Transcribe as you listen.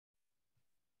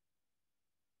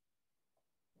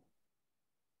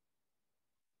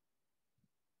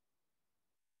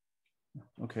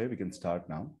Okay, we can start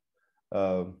now.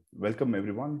 Welcome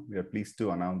everyone. We are pleased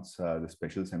to announce the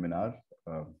special seminar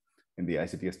in the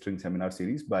ICTS String seminar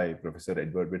series by Professor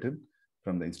Edward Witten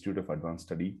from the Institute of Advanced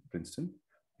Study, Princeton.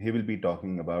 He will be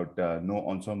talking about no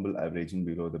ensemble averaging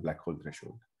below the black hole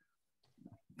threshold.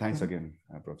 Thanks again,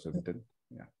 Professor Witten.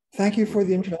 Yeah. Thank you for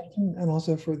the introduction and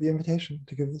also for the invitation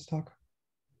to give this talk.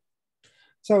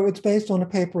 So it's based on a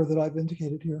paper that I've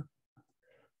indicated here.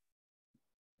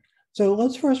 So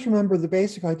let's first remember the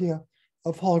basic idea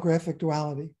of holographic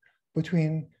duality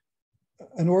between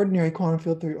an ordinary quantum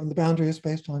field theory on the boundary of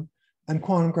spacetime and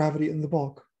quantum gravity in the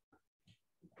bulk.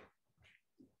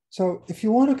 So if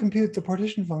you want to compute the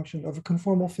partition function of a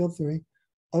conformal field theory,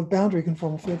 of boundary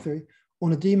conformal field theory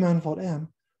on a D manifold M,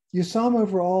 you sum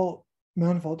over all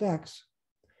manifold X,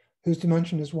 whose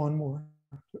dimension is one more.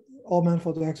 All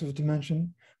manifold X of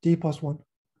dimension D plus one.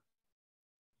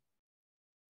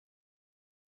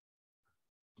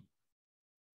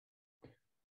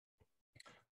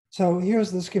 So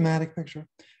here's the schematic picture.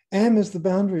 M is the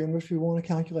boundary in which we want to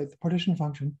calculate the partition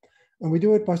function, and we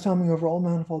do it by summing over all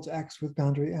manifolds X with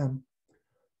boundary M.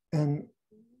 And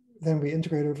then we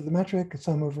integrate over the metric,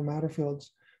 sum over matter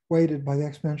fields, weighted by the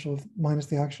exponential of minus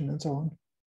the action, and so on.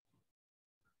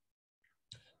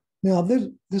 Now,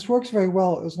 this works very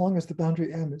well as long as the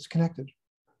boundary M is connected.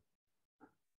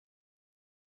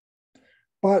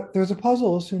 But there's a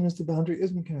puzzle as soon as the boundary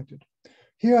isn't connected.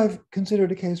 Here I've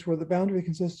considered a case where the boundary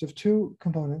consists of two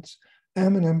components,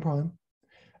 M and M prime.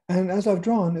 And as I've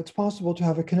drawn, it's possible to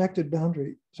have a connected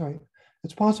boundary,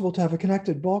 it's possible to have a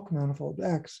connected bulk manifold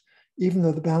X, even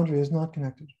though the boundary is not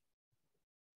connected.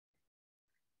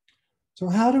 So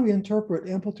how do we interpret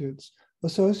amplitudes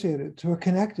associated to a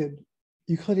connected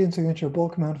Euclidean signature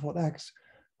bulk manifold X,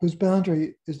 whose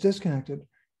boundary is disconnected?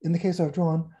 In the case I've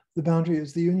drawn, the boundary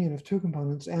is the union of two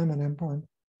components, M and M prime.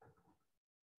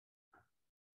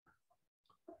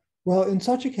 Well, in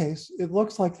such a case, it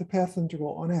looks like the path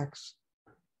integral on X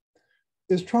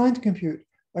is trying to compute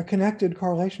a connected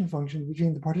correlation function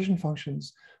between the partition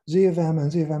functions Z of M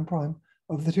and Z of M prime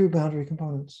of the two boundary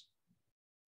components.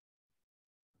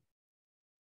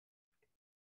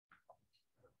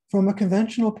 From a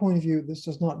conventional point of view, this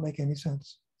does not make any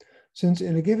sense, since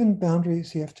in a given boundary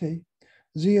CFT,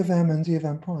 Z of M and Z of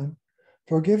M prime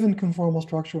for a given conformal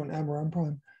structure on M or M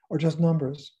prime are just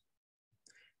numbers.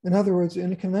 In other words,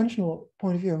 in a conventional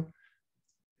point of view,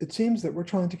 it seems that we're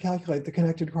trying to calculate the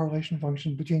connected correlation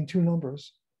function between two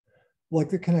numbers, like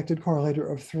the connected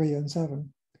correlator of 3 and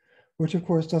 7, which of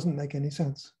course doesn't make any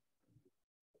sense.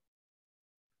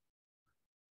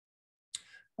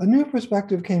 A new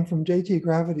perspective came from JT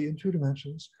gravity in 2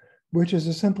 dimensions, which is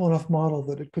a simple enough model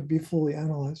that it could be fully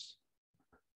analyzed.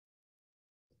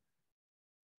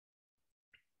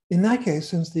 In that case,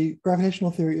 since the gravitational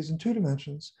theory is in 2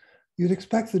 dimensions, you'd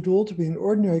expect the dual to be an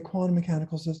ordinary quantum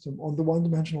mechanical system on the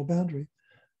one-dimensional boundary,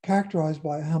 characterized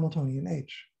by a Hamiltonian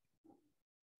H.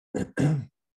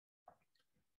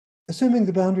 Assuming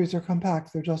the boundaries are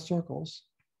compact, they're just circles.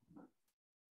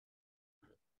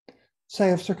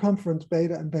 Say of circumference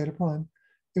beta and beta prime,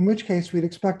 in which case we'd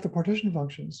expect the partition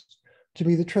functions to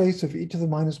be the trace of e to the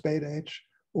minus beta h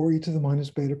or e to the minus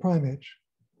beta prime h.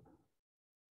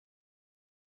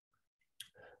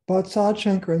 But Saad,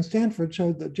 Schenker, and Stanford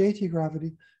showed that JT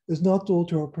gravity is not dual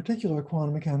to a particular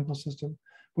quantum mechanical system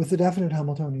with a definite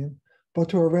Hamiltonian, but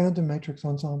to a random matrix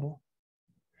ensemble.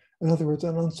 In other words,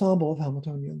 an ensemble of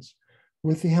Hamiltonians,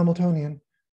 with the Hamiltonian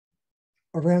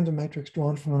a random matrix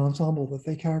drawn from an ensemble that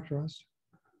they characterized.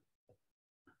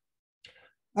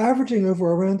 Averaging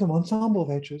over a random ensemble of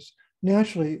H's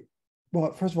naturally,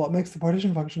 well, first of all, it makes the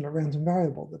partition function a random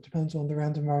variable that depends on the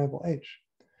random variable H.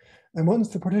 And once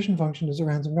the partition function is a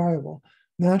random variable,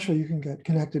 naturally you can get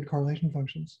connected correlation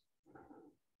functions.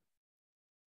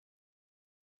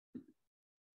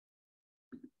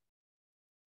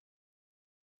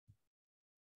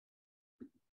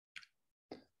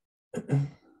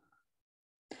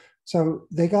 So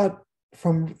they got,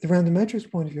 from the random matrix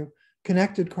point of view,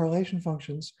 connected correlation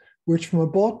functions, which from a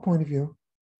bulk point of view,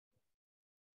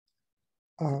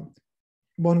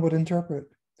 one would interpret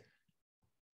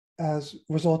as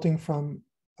resulting from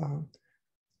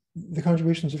the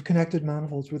contributions of connected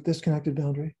manifolds with disconnected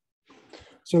boundary.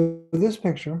 So this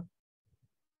picture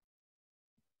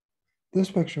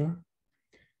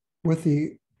with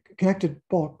the connected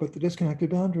bulk but the disconnected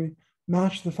boundary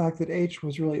matched the fact that H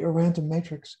was really a random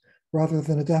matrix rather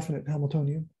than a definite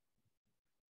Hamiltonian.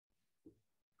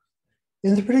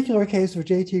 In the particular case of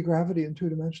JT gravity in 2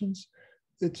 dimensions,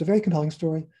 it's a very compelling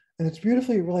story, and it's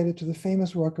beautifully related to the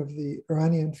famous work of the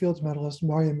Iranian fields medalist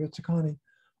Maryam Yurtsekhani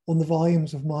on the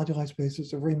volumes of moduli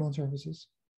spaces of Riemann surfaces.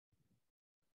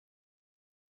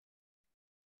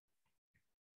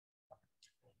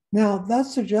 Now, that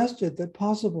suggested that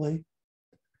possibly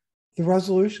the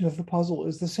resolution of the puzzle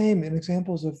is the same in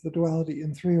examples of the duality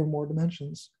in 3 or more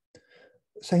dimensions.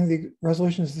 Saying the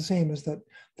resolution is the same is that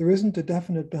there isn't a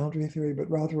definite boundary theory, but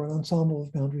rather an ensemble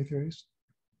of boundary theories.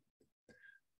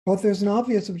 But there's an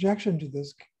obvious objection to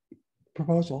this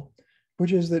proposal,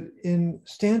 which is that in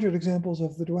standard examples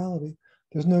of the duality,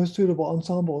 there's no suitable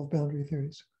ensemble of boundary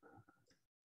theories.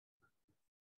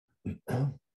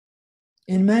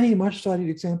 In many much studied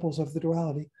examples of the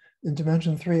duality in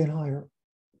dimension 3 and higher,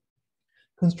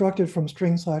 constructed from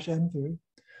string/M theory,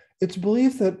 it's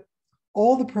believed that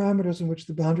all the parameters in which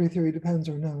the boundary theory depends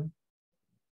are known,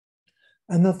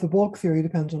 and that the bulk theory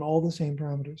depends on all the same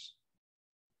parameters.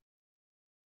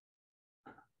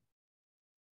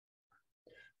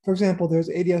 For example, there's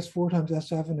ADS 4 times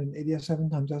S7 and ADS 7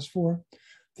 times S4.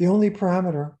 The only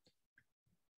parameter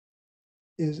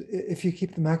is, if you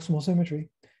keep the maximal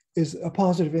symmetry, is a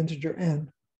positive integer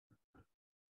n.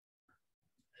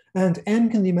 And n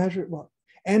can be measured, well,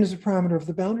 n is a parameter of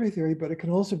the boundary theory, but it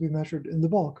can also be measured in the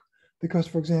bulk because,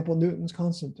 for example, Newton's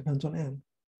constant depends on n.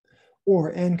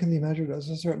 Or n can be measured as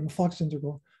a certain flux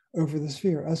integral over the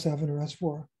sphere, S7 or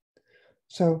S4.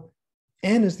 So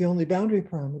n is the only boundary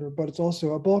parameter, but it's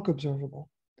also a bulk observable.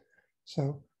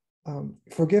 So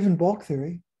for a given bulk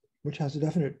theory, which has a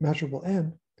definite measurable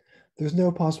n, there's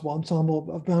no possible ensemble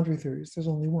of boundary theories. There's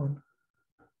only one.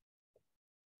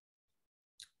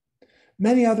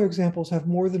 Many other examples have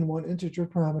more than one integer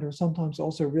parameter, sometimes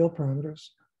also real parameters.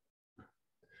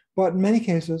 But in many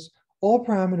cases, all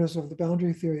parameters of the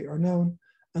boundary theory are known,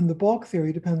 and the bulk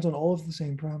theory depends on all of the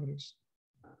same parameters.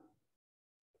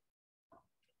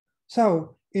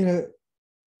 So in a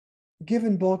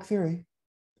given bulk theory,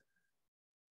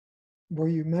 where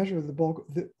you measure the bulk,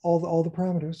 all the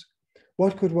parameters,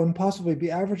 what could one possibly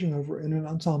be averaging over in an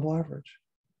ensemble average?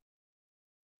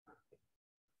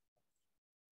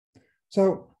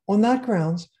 So on that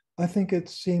grounds, I think it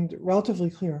seemed relatively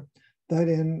clear that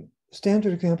in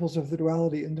standard examples of the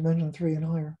duality in dimension 3 and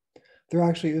higher, there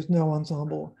actually is no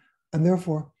ensemble, and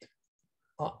therefore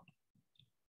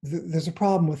there's a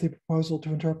problem with the proposal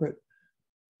to interpret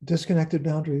disconnected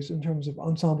boundaries in terms of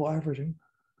ensemble averaging.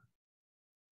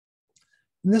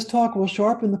 In this talk, we'll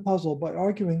sharpen the puzzle by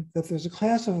arguing that there's a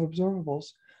class of observables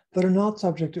that are not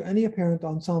subject to any apparent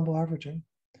ensemble averaging,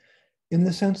 in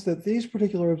the sense that these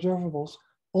particular observables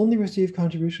only receive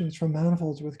contributions from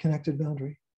manifolds with connected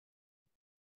boundary.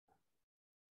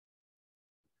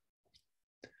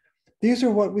 These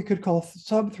are what we could call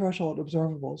sub-threshold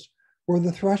observables, where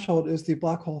the threshold is the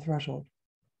black hole threshold.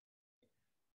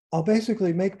 I'll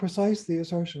basically make precise the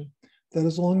assertion that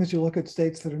as long as you look at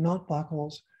states that are not black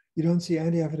holes, you don't see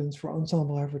any evidence for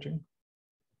ensemble averaging.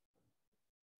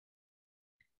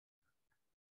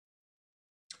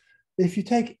 If you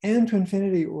take n to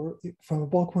infinity, or from a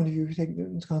bulk point of view, if you take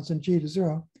Newton's constant g to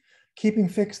 0, keeping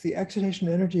fixed the excitation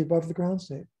energy above the ground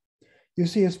state, you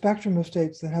see a spectrum of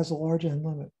states that has a large n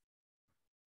limit.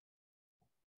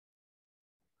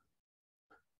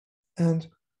 And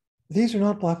these are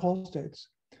not black hole states.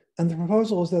 And the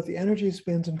proposal is that the energy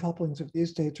spins and couplings of these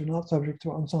states are not subject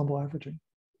to ensemble averaging.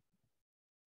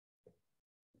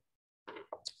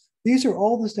 These are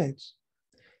all the states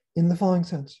in the following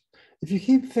sense. If you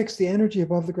keep fixed the energy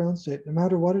above the ground state, no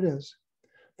matter what it is,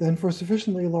 then for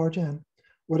sufficiently large n,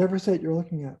 whatever state you're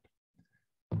looking at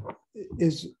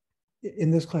is in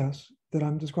this class that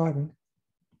I'm describing.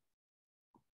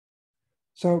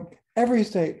 So every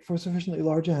state for sufficiently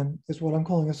large n is what I'm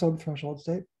calling a sub-threshold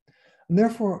state. And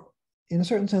therefore, in a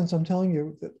certain sense, I'm telling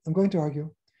you that I'm going to argue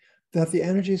that the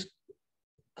energies,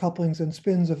 couplings, and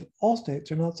spins of all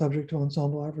states are not subject to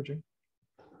ensemble averaging.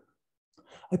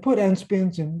 I put n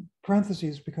spins in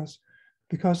parentheses because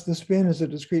the spin is a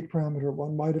discrete parameter.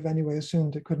 One might have anyway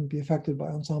assumed it couldn't be affected by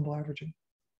ensemble averaging.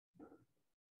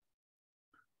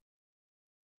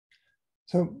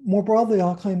 So more broadly,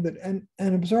 I'll claim that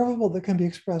an observable that can be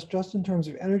expressed just in terms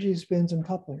of energy, spins, and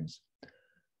couplings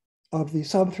of the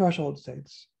sub-threshold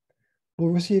states will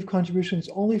receive contributions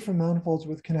only from manifolds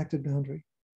with connected boundary.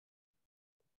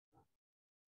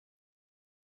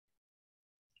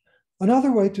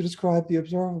 Another way to describe the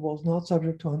observables not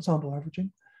subject to ensemble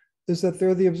averaging is that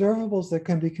they're the observables that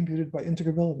can be computed by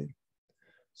integrability.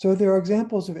 So there are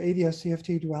examples of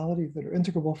ADS-CFT duality that are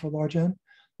integrable for large n,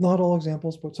 not all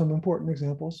examples, but some important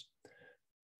examples.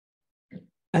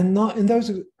 And not in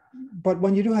those, but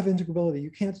when you do have integrability,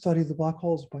 you can't study the black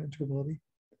holes by integrability,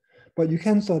 but you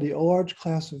can study a large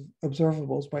class of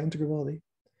observables by integrability.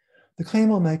 The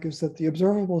claim I'll make is that the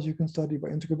observables you can study by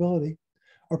integrability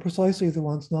are precisely the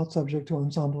ones not subject to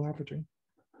ensemble averaging.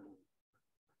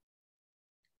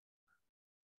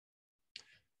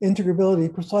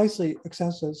 integrability precisely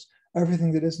accesses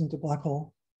everything that isn't a black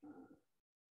hole.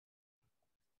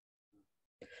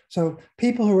 So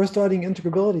people who are studying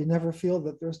integrability never feel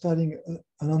that they're studying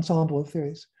an ensemble of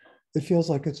theories. It feels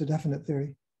like it's a definite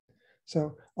theory.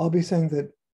 So I'll be saying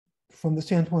that from the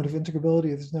standpoint of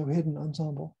integrability, there's no hidden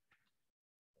ensemble.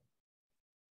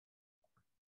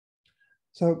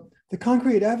 So the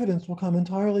concrete evidence will come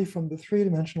entirely from the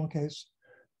three-dimensional case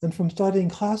and from studying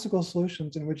classical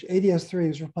solutions in which ADS3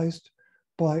 is replaced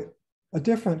by a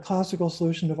different classical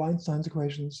solution of Einstein's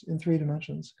equations in 3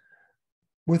 dimensions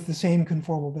with the same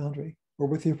conformal boundary, or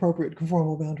with the appropriate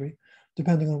conformal boundary,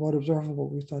 depending on what observable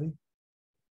we study.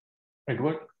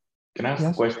 Edward, can I ask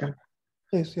a question?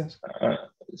 Please, yes.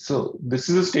 So this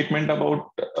is a statement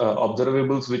about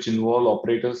observables which involve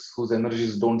operators whose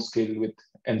energies don't scale with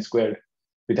n squared,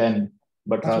 with n,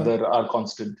 but That's rather right. are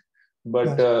constant.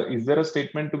 But is there a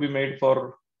statement to be made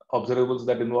for observables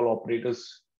that involve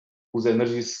operators whose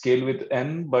energies scale with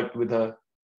n, but with a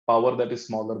power that is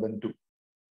smaller than 2?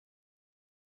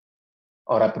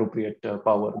 Or appropriate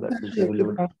power that is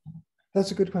available?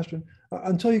 That's a good question.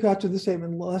 Until you got to the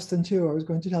statement less than 2, I was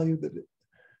going to tell you that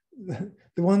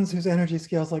the ones whose energy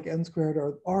scales like n squared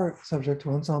are subject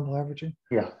to ensemble averaging.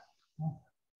 Yeah.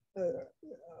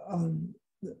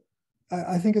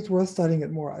 I think it's worth studying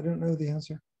it more. I don't know the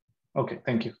answer. Okay,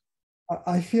 thank you.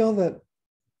 I feel that,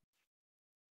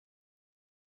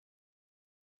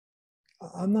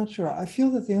 I'm not sure. I feel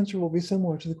that the answer will be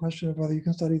similar to the question of whether you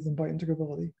can study them by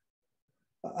integrability.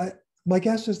 My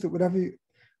guess is that whatever you,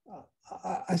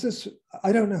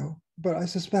 I don't know, but I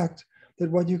suspect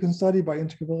that what you can study by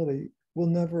integrability will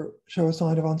never show a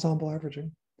sign of ensemble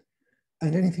averaging.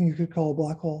 And anything you could call a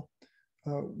black hole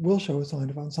will show a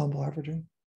sign of ensemble averaging.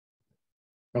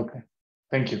 Okay,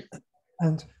 thank you.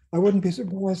 And I wouldn't be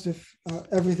surprised if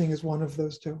everything is one of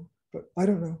those two, but I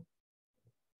don't know.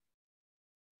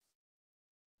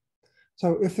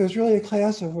 So if there's really a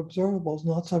class of observables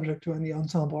not subject to any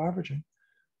ensemble averaging,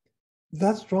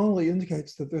 that strongly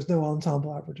indicates that there's no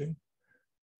ensemble averaging.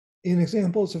 In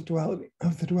examples of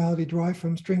the duality derived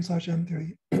from string/M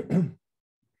theory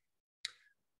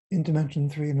in dimension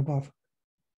 3 and above.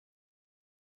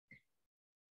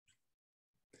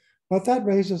 But that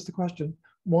raises the question,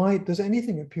 why does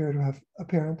anything appear to have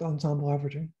apparent ensemble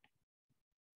averaging?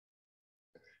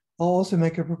 I'll also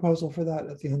make a proposal for that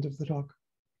at the end of the talk.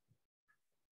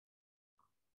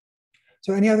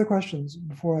 So any other questions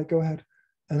before I go ahead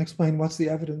and explain what's the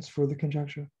evidence for the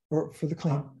conjecture or for the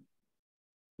claim?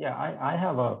 Yeah, I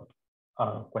have a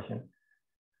question.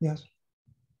 Yes.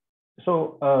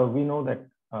 So we know that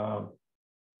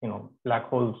black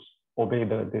holes obey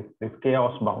this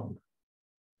chaos bound.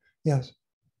 Yes.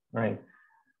 Right.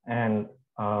 And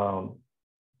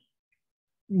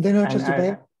they don't just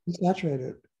obey, it's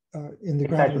saturated in the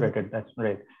gravity. Saturated, that's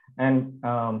right. And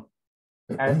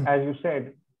as you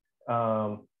said,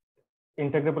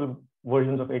 integrable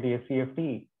versions of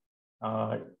ADS-CFT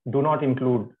do not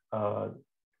include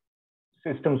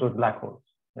systems with black holes,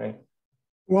 right?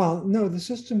 Well, no, the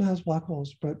system has black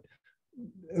holes, but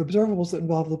observables that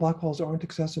involve the black holes aren't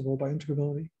accessible by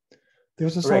integrability.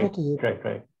 There's a subtlety.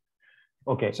 Right.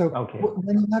 Okay. So okay.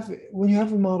 when you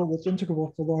have a model that's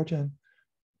integrable for large n,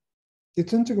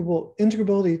 it's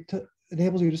integrability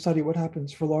enables you to study what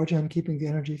happens for large n keeping the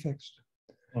energy fixed.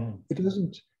 Mm-hmm. It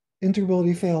doesn't.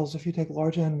 Integrability fails if you take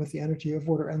large n with the energy of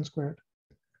order n squared.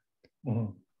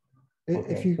 Mm-hmm.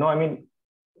 Okay. If you no, I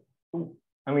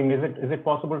mean, is it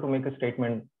possible to make a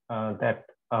statement that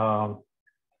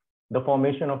the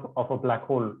formation of a black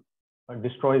hole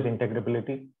destroys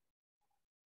integrability?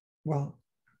 Well,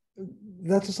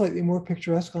 that's a slightly more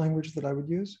picturesque language that I would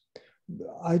use.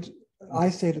 I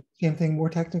say the same thing more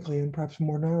technically and perhaps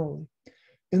more narrowly.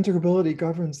 Integrability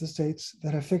governs the states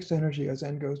that have fixed energy as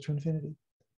n goes to infinity.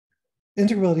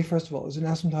 Integrability, first of all, is an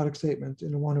asymptotic statement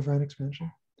in a 1/n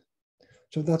expansion.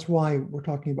 So that's why we're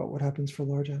talking about what happens for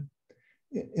large n.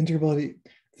 Integrability,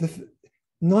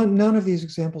 none of these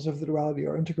examples of the duality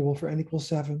are integrable for n equals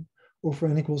 7 or for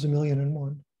n equals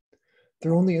 1,000,001.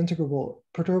 They're only integrable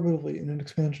perturbatively in an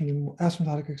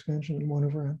asymptotic expansion in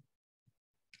 1/n.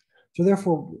 So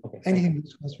therefore, anything we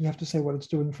discuss, we have to say what it's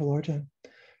doing for large n.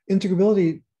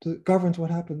 Integrability governs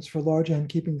what happens for large n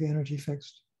keeping the energy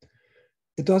fixed.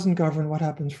 It doesn't govern what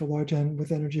happens for large n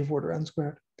with energy of order n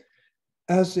squared.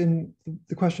 As in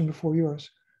the question before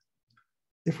yours,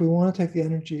 if we want to take the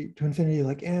energy to infinity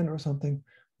like n or something,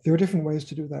 there are different ways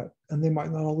to do that, and they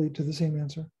might not all lead to the same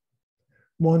answer.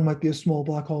 One might be a small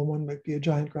black hole, one might be a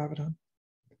giant graviton.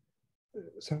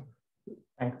 So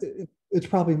it's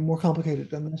probably more complicated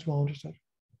than that's well understood.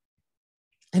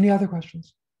 Any other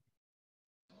questions?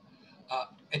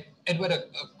 Edward, a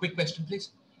quick question,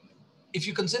 please. If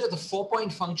you consider the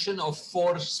 4-point function of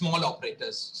 4 small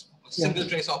operators, single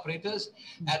trace operators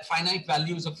at finite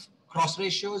values of cross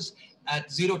ratios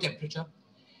at 0 temperature,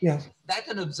 that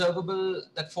an observable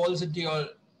that falls into your...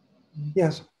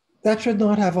 Yes, that should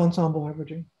not have ensemble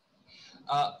averaging.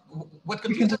 What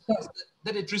confuses me is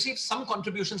that it receives some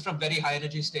contributions from very high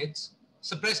energy states,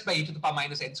 suppressed by e to the power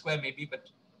minus n square maybe, but...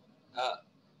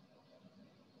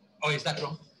 or is that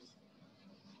wrong?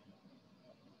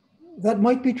 That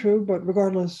might be true, but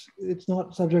regardless, it's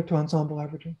not subject to ensemble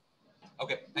averaging.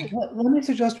 Okay, thank you. Let me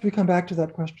suggest we come back to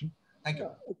that question. Thank you.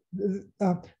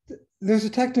 There's a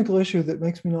technical issue that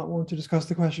makes me not want to discuss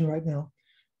the question right now,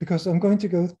 because I'm going to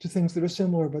go to things that are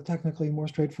similar, but technically more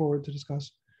straightforward to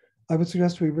discuss. I would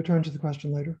suggest we return to the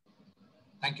question later.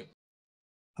 Thank you.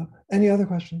 Any other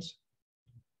questions?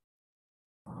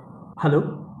 Hello.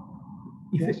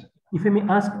 Yes. If I may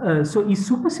ask, so is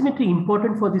supersymmetry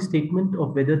important for the statement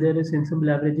of whether there is ensemble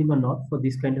averaging or not for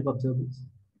this kind of observables?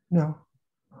 No.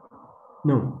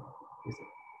 No. Yes, sir.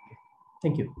 Okay.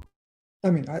 Thank you. I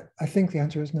mean, I think the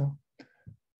answer is no.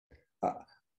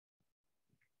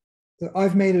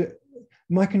 I've made it,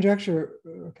 my conjecture,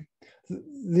 okay.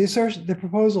 The assertion, the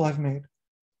proposal I've made,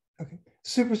 okay.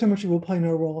 Supersymmetry will play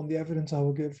no role in the evidence I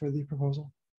will give for the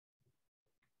proposal.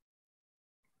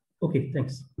 Okay,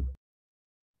 thanks.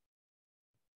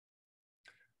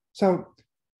 So,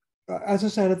 as I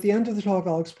said, at the end of the talk,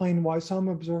 I'll explain why some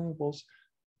observables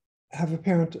have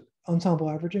apparent ensemble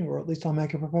averaging, or at least I'll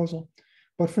make a proposal.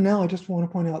 But for now, I just want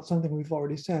to point out something we've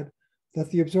already said, that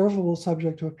the observables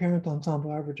subject to apparent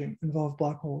ensemble averaging involve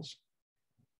black holes.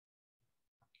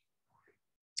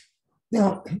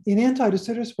 Now, in anti-de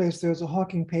Sitter space, there's a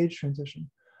Hawking-Page transition.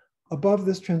 Above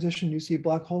this transition, you see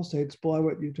black hole states. Below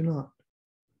it, you do not.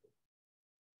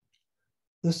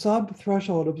 The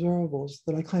sub-threshold observables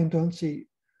that I claim don't see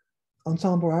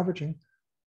ensemble averaging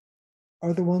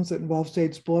are the ones that involve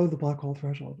states below the black hole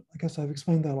threshold. I guess I've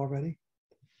explained that already.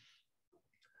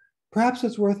 Perhaps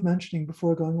it's worth mentioning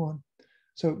before going on.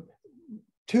 So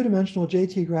two-dimensional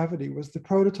JT gravity was the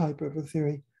prototype of a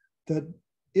theory that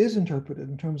is interpreted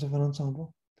in terms of an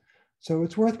ensemble. So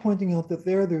it's worth pointing out that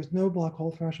there's no black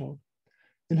hole threshold.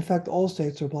 In effect, all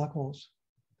states are black holes.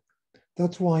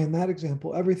 That's why in that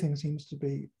example, everything seems to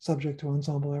be subject to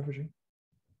ensemble averaging.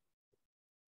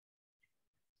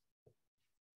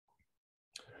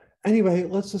 Anyway,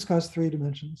 let's discuss 3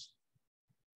 dimensions.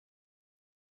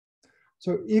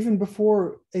 So even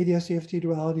before ADS-CFT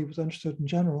duality was understood in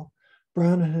general,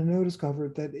 Brown and Hanot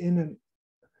discovered that in an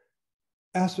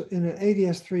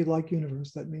ADS3-like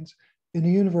universe, that means in a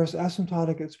universe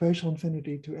asymptotic at spatial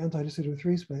infinity to anti-de Sitter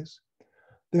 3 space,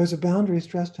 there's a boundary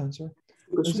stress tensor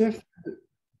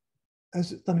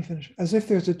let me finish, as if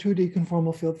there's a 2D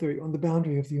conformal field theory on the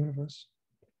boundary of the universe.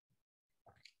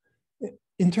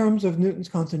 In terms of Newton's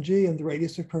constant G and the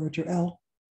radius of curvature L,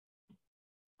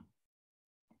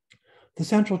 the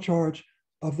central charge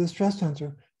of the stress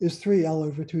tensor is 3L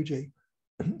over 2G.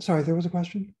 Sorry, there was a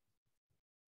question?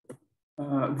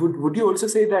 Would you also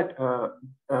say that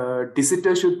de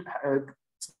Sitter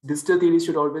theory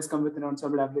should always come with an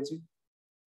ensemble averaging?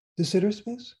 De Sitter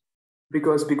space?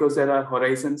 Because there are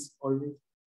horizons always.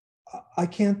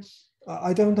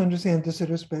 I don't understand de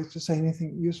Sitter space to say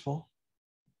anything useful.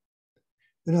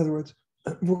 In other words,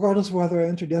 regardless of whether I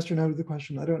answered yes or no to the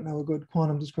question, I don't know a good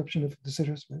quantum description of de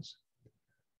Sitter space.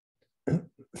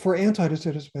 For anti-de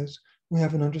Sitter space, we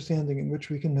have an understanding in which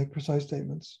we can make precise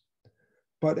statements.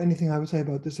 But anything I would say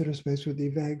about de Sitter space would be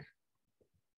vague.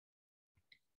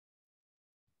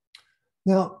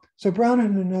 Now, so Brown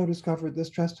and Hanot discovered this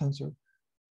stress tensor.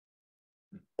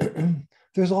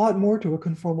 There's a lot more to a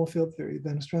conformal field theory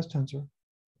than a stress tensor.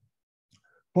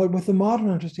 But with the modern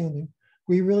understanding,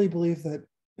 we really believe that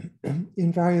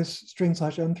in various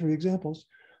string/M3 examples,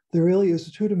 there really is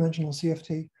a 2-dimensional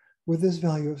CFT with this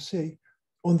value of C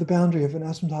on the boundary of an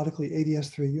asymptotically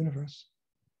ADS3 universe.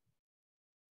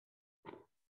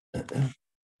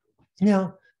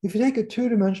 Now, if you take a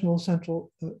 2-dimensional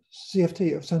central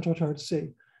CFT of central charge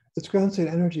C, its ground state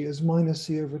energy is minus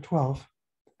C over 12.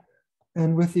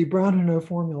 And with the Brown-Hanot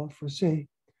formula for C,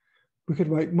 we could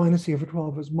write minus C over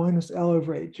 12 as minus L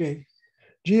over 8G.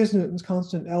 G is Newton's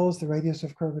constant, L is the radius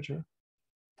of curvature.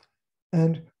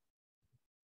 And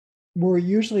we're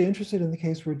usually interested in the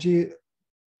case where G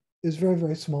is very,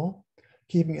 very small,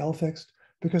 keeping L fixed,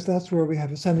 because that's where we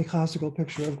have a semi-classical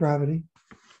picture of gravity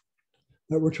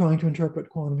that we're trying to interpret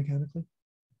quantum mechanically.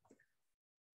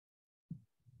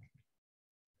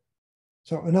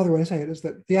 So another way to say it is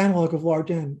that the analog of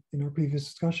large N in our previous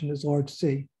discussion is large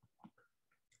C.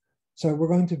 So we're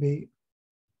going to be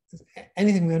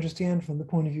anything we understand from the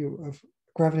point of view of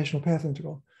gravitational path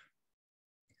integral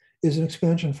is an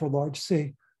expansion for large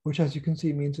C, which, as you can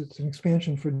see, means it's an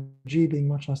expansion for G being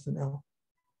much less than L.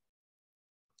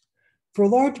 For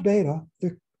large beta,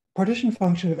 the partition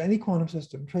function of any quantum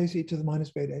system, trace e to the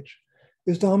minus beta h,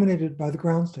 is dominated by the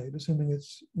ground state, assuming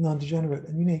it's non-degenerate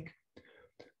and unique.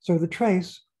 So the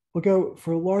trace will go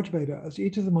for large beta as e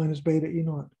to the minus beta e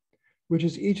naught, which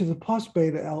is e to the plus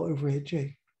beta L over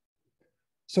 8G.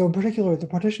 So in particular, the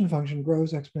partition function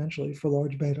grows exponentially for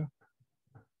large beta.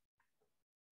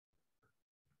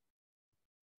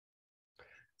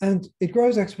 And it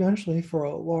grows exponentially for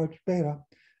a large beta,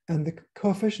 and the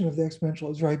coefficient of the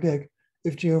exponential is very big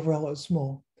if G over L is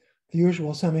small, the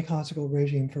usual semi-classical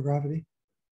regime for gravity.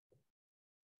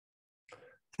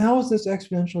 How is this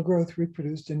exponential growth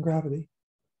reproduced in gravity?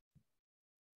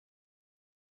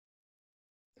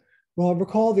 Well,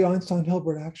 recall the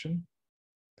Einstein-Hilbert action,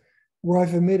 where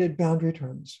I've omitted boundary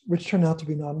terms, which turn out to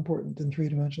be not important in 3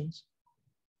 dimensions.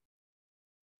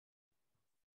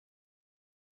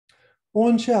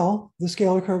 On shell, the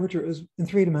scalar curvature is in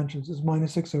 3 dimensions is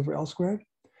 -6 over L squared.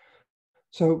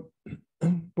 So,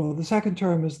 well, the second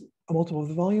term is a multiple of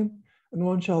the volume, and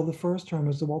on shell, the first term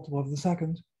is the multiple of the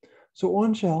second. So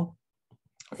on shell,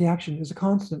 the action is a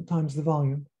constant times the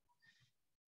volume.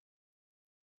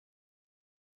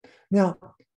 Now,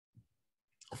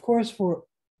 of course,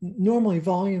 normally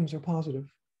volumes are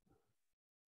positive.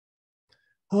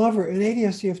 However, in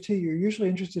ADS CFT, you're usually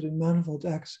interested in manifold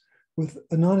X with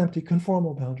a non-empty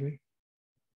conformal boundary.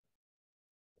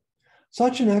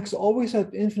 Such an X always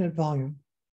has infinite volume.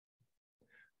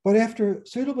 But after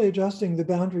suitably adjusting the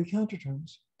boundary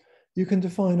counterterms, you can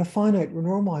define a finite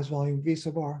renormalized volume V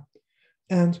sub r.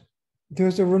 And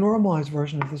there's a renormalized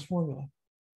version of this formula.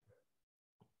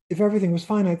 If everything was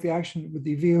finite, the action would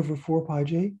be V over 4 pi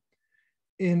G.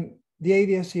 In the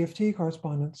ADS CFT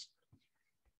correspondence,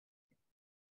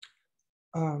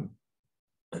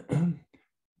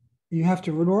 you have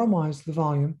to renormalize the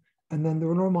volume, and then the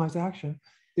renormalized action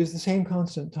is the same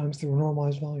constant times the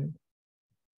renormalized volume.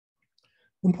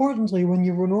 Importantly, when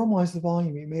you renormalize the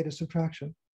volume, you made a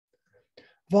subtraction.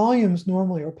 Volumes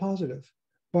normally are positive,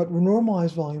 but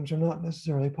renormalized volumes are not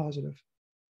necessarily positive.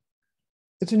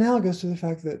 It's analogous to the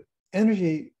fact that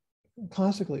energy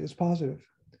classically is positive,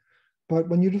 but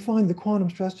when you define the quantum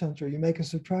stress tensor, you make a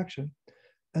subtraction,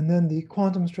 and then the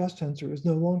quantum stress tensor is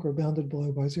no longer bounded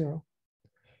below by 0,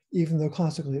 even though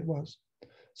classically it was.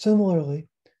 Similarly,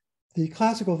 the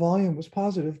classical volume was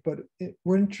positive, but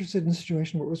we're interested in a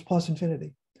situation where it was plus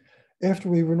infinity. After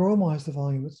we renormalize the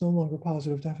volume, it's no longer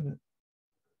positive definite.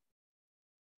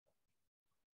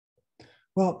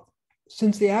 Well,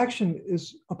 since the action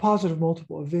is a positive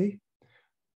multiple of V,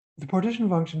 the partition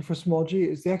function for small g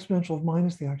is the exponential of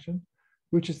minus the action,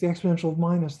 which is the exponential of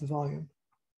minus the volume.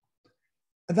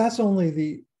 And that's only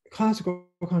the classical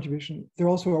contribution. There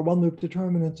also are one-loop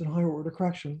determinants and higher order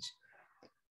corrections,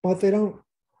 but they don't.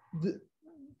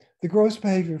 The gross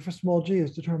behavior for small g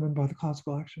is determined by the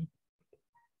classical action.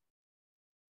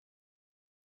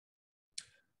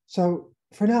 So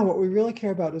for now, what we really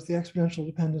care about is the exponential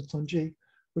dependence on g,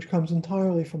 which comes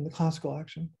entirely from the classical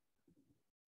action.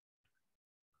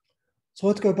 So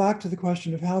let's go back to the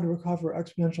question of how to recover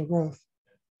exponential growth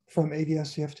from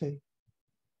ADS CFT.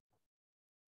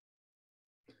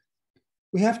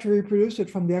 We have to reproduce it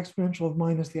from the exponential of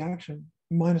minus the action,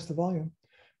 minus the volume,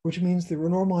 which means the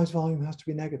renormalized volume has to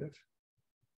be negative.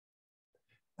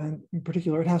 And in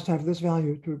particular, it has to have this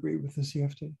value to agree with the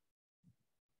CFT.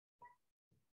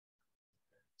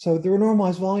 So the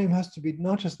renormalized volume has to be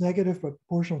not just negative, but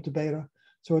proportional to beta.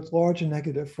 So it's large and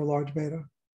negative for large beta.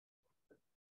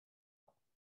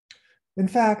 In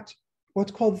fact,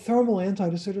 what's called the thermal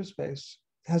anti-de Sitter space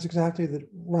has exactly the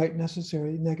right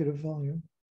necessary negative volume.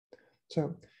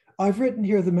 So I've written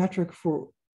here the metric for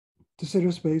de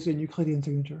Sitter space in Euclidean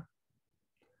signature.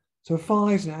 So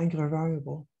phi is an angular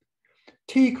variable.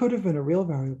 T could have been a real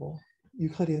variable,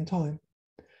 Euclidean time.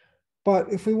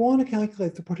 But if we want to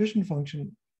calculate the partition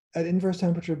function at inverse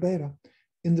temperature beta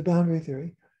in the boundary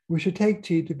theory, we should take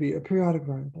T to be a periodic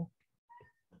variable.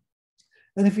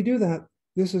 And if we do that,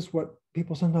 this is what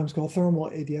people sometimes call thermal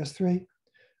ADS3.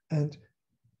 And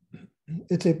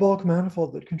it's a bulk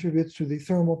manifold that contributes to the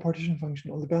thermal partition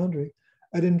function on the boundary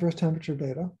at inverse temperature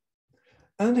beta.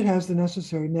 And it has the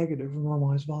necessary negative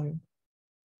renormalized volume.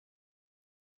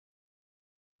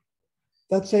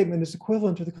 That statement is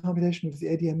equivalent to the computation of the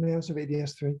ADM mass of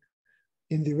ADS3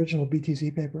 in the original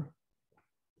BTZ paper.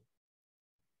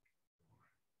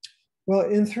 Well,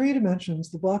 in 3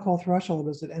 dimensions, the black hole threshold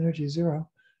is at energy 0,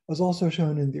 as also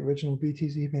shown in the original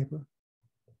BTZ paper.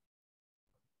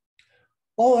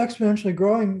 all exponentially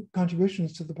growing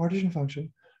contributions to the partition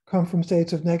function come from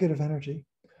states of negative energy,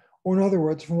 or in other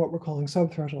words, from what we're calling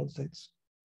subthreshold states.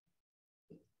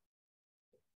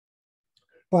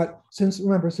 But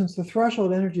remember, since the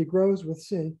threshold energy grows with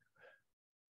C,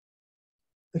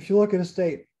 if you look at a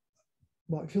state,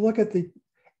 well, if you look at the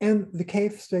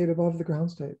kth state above the ground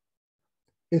state,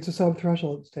 it's a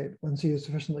subthreshold state when C is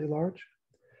sufficiently large.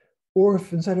 Or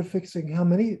if instead of fixing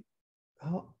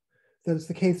that it's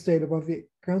the kth state above the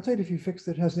ground state, if you fix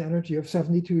that it has an energy of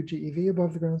 72 GeV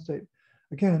above the ground state,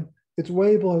 again, it's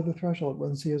way below the threshold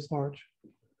when C is large.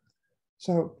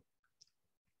 So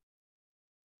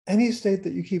any state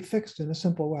that you keep fixed in a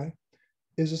simple way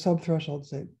is a subthreshold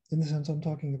state in the sense I'm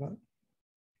talking about.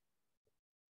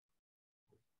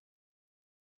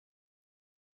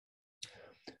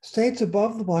 States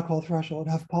above the black hole threshold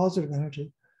have positive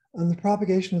energy, and the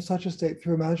propagation of such a state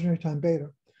through imaginary time beta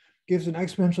gives an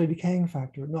exponentially decaying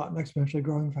factor, not an exponentially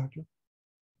growing factor.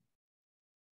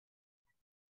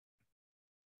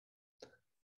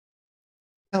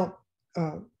 Now,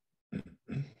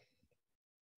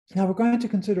 now we're going to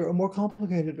consider a more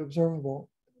complicated observable.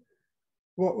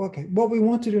 Well, okay, what we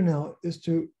want to do now is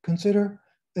to consider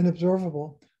an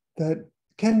observable that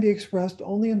can be expressed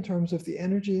only in terms of the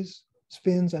energies,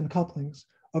 spins, and couplings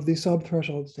of these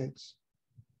subthreshold states.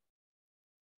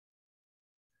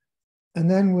 And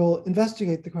then we'll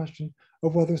investigate the question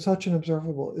of whether such an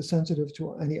observable is sensitive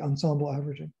to any ensemble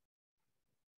averaging.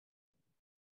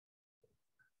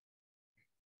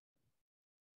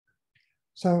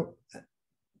 So,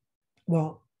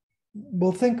 well,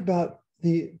 we'll think about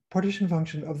the partition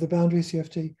function of the boundary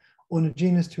CFT on a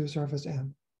genus 2 surface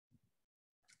M.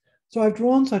 So I've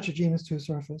drawn such a genus 2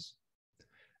 surface,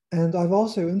 and I've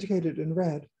also indicated in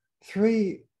red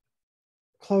 3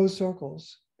 closed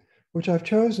circles, which I've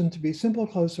chosen to be simple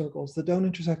closed circles that don't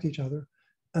intersect each other,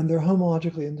 and they're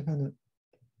homologically independent.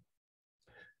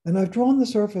 And I've drawn the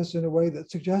surface in a way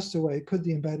that suggests a way it could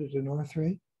be embedded in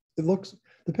R3.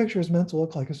 The picture is meant to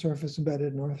look like a surface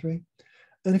embedded in R3.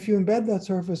 And if you embed that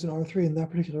surface in R3 in that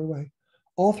particular way,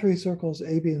 all 3 circles,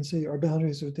 A, B, and C, are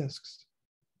boundaries of disks.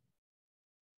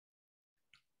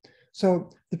 So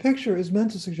the picture is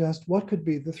meant to suggest what could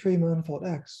be the 3 manifold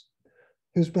X,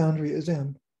 whose boundary is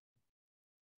M.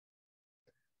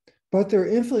 But there are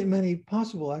infinitely many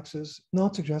possible X's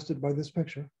not suggested by this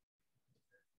picture.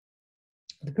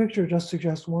 The picture just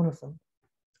suggests one of them.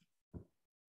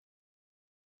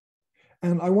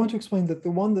 And I want to explain that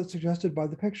the one that's suggested by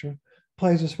the picture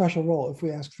plays a special role if we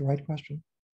ask the right question.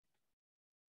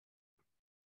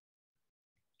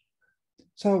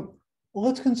 So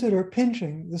let's consider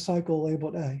pinching the cycle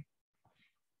labeled A.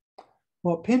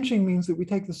 Well, pinching means that we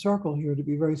take the circle here to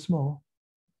be very small.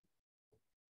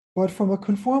 But from a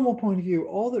conformal point of view,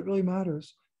 all that really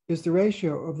matters is the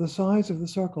ratio of the size of the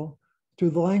circle to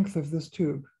the length of this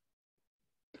tube.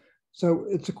 So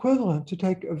it's equivalent to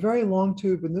take a very long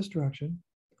tube in this direction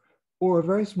or a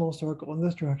very small circle in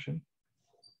this direction.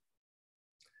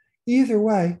 Either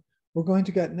way, we're going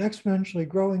to get an exponentially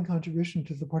growing contribution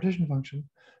to the partition function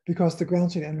because the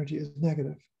ground state energy is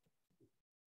negative.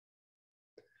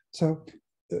 So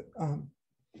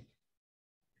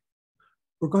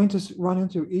we're going to run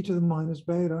into e to the minus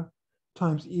beta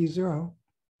times E0,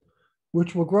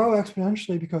 which will grow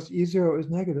exponentially because E0 is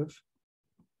negative.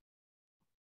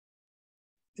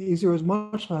 E0 is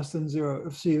much less than 0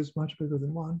 if C is much bigger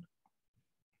than 1,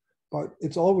 but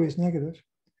it's always negative.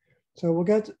 So we'll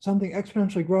get something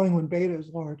exponentially growing when beta is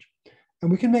large. And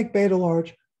we can make beta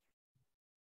large.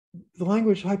 The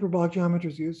language hyperbolic geometry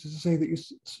is used is to say that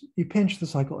you pinch the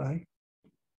cycle A.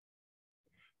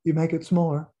 You make it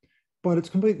smaller, but it's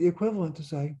completely equivalent to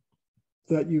say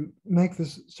that you make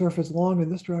this surface long in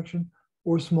this direction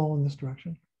or small in this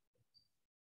direction.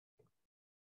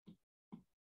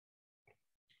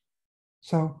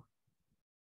 So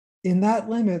in that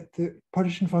limit, the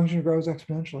partition function grows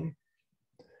exponentially.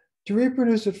 To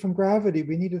reproduce it from gravity,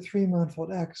 we need a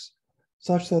 3-manifold X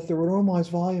such that the renormalized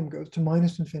volume goes to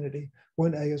minus infinity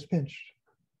when A is pinched.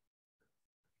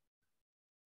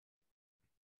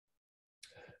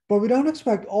 But we don't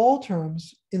expect all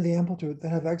terms in the amplitude that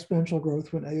have exponential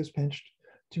growth when A is pinched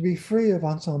to be free of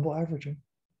ensemble averaging.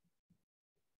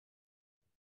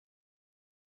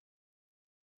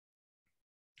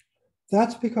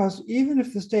 That's because even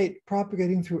if the state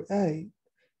propagating through A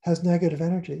has negative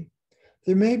energy,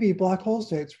 there may be black hole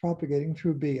states propagating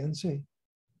through B and C.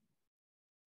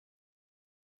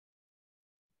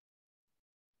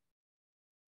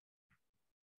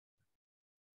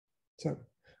 So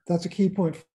that's a key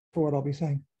point for what I'll be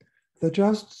saying. They're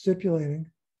just stipulating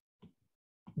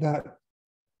that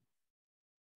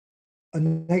a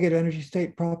negative energy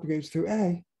state propagates through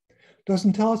A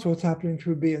doesn't tell us what's happening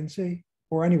through B and C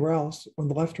or anywhere else on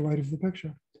the left or right of the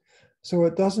picture. So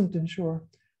it doesn't ensure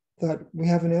that we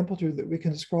have an amplitude that we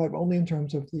can describe only in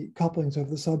terms of the couplings of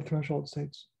the sub-threshold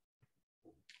states.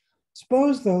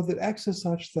 Suppose, though, that X is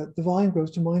such that the volume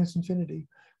goes to minus infinity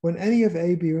when any of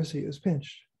A, B, or C is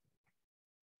pinched.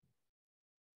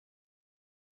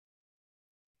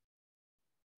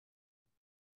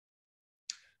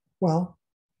 Well,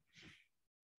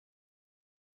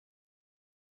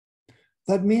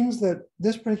 that means that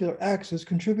this particular X is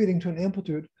contributing to an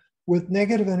amplitude with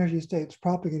negative energy states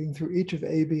propagating through each of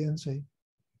A, B, and C.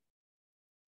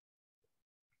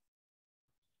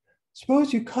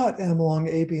 Suppose you cut M along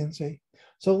A, B, and C.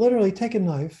 So literally take a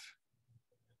knife,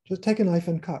 just take a knife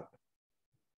and cut.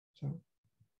 So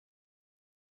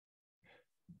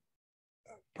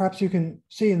perhaps you can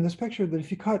see in this picture that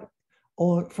if you cut,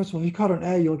 first of all, if you cut on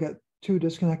A, you'll get two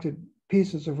disconnected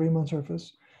pieces of Riemann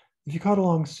surface. If you cut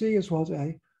along C as well as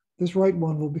A, this right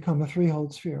one will become a three-hole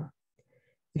sphere.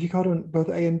 If you cut on both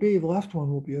A and B, the left one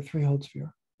will be a three-hole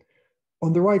sphere.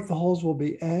 On the right, the holes will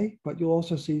be A, but you'll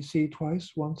also see C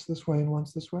twice, once this way and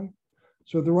once this way.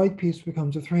 So the right piece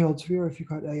becomes a three-hole sphere if you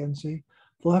cut A and C.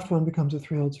 The left one becomes a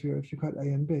three-hole sphere if you cut A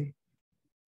and B.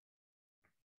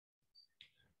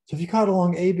 So if you cut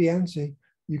along A, B, and C,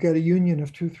 you get a union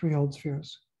of two three-hole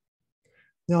spheres.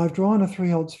 Now I've drawn a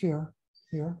three-hole sphere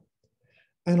here,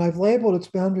 and I've labeled its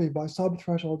boundary by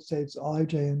sub-threshold states I,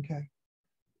 J, and K.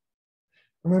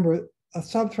 Remember, a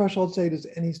sub-threshold state is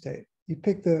any state. You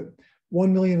pick the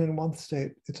 1,000,001th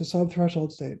state. It's a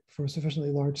sub-threshold state for a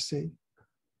sufficiently large C.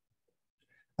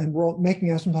 And we're making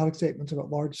asymptotic statements about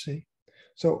large C.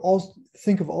 So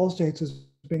think of all states as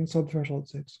being sub-threshold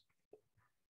states.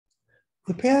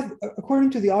 The path,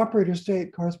 according to the operator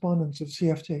state correspondence of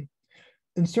CFT,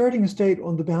 inserting a state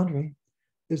on the boundary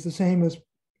is the same as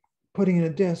putting in a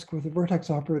disk with a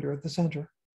vertex operator at the center.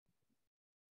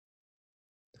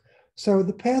 So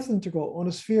the path integral on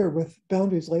a sphere with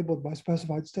boundaries labeled by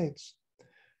specified states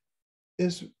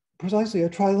is precisely a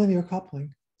trilinear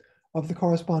coupling of the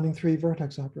corresponding three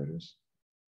vertex operators.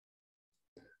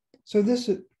 So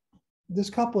this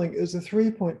coupling is a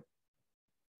three-point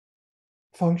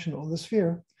function on the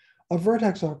sphere of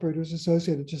vertex operators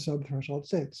associated to sub-threshold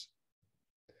states.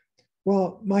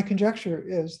 Well, my conjecture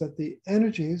is that the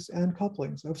energies and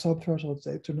couplings of sub-threshold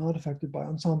states are not affected by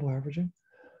ensemble averaging.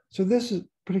 So this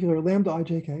particular lambda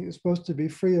ijk is supposed to be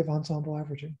free of ensemble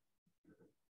averaging.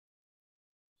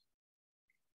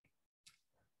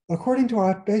 According to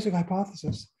our basic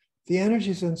hypothesis, the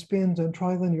energies and spins and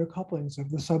trilinear couplings of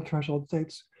the sub-threshold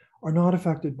states are not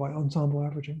affected by ensemble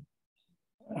averaging.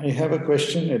 I have a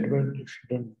question, Edward, if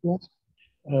you don't. Yes.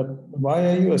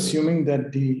 Why are you assuming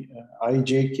that the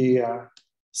IJK are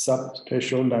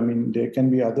sub-threshold? I mean, there can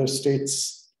be other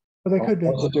states But they could be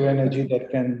positive energy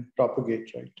that can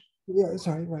propagate, right? Yeah,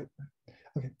 sorry, right.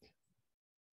 Okay.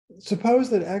 Suppose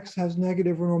that X has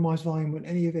negative renormalized volume when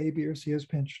any of A, B, or C is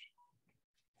pinched.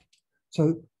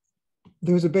 So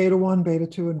there's a beta 1, beta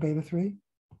 2, and beta 3.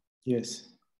 Yes.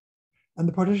 And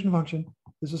the partition function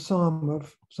is a sum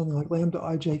of something like lambda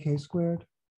ijk squared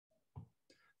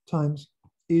times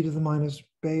e to the minus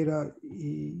beta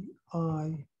ei,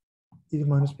 e to the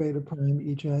minus beta prime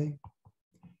ej,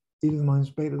 e to the minus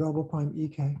beta double prime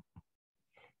ek.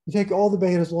 You take all the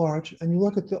betas large and you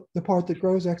look at the part that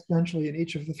grows exponentially in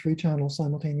each of the three channels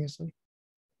simultaneously.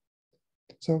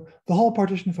 So the whole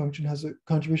partition function has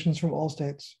contributions from all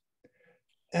states.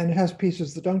 And it has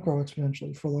pieces that don't grow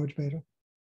exponentially for large beta.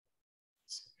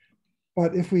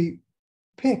 But if we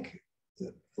pick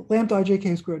lambda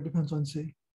ijk squared depends on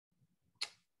C.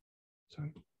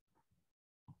 Sorry.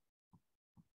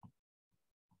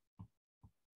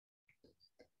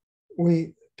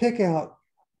 We pick out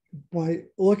by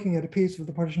looking at a piece of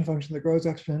the partition function that grows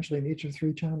exponentially in each of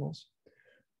three channels,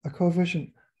 a coefficient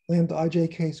lambda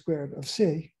ijk squared of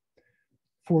C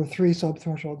for three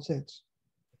sub-threshold states.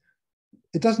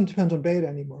 It doesn't depend on beta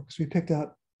anymore because we picked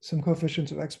out some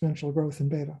coefficients of exponential growth in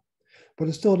beta, but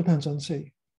it still depends on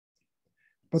C.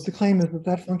 But the claim is that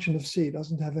that function of C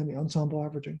doesn't have any ensemble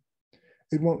averaging.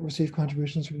 It won't receive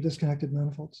contributions from disconnected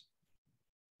manifolds.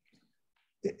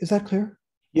 Is that clear?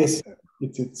 Yes,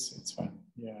 it's fine.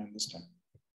 Yeah, I understand.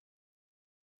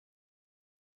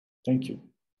 Thank you.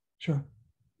 Sure.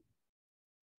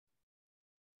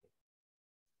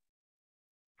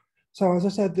 So as I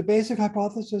said, the basic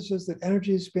hypothesis is that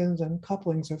energy spins and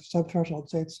couplings of sub-threshold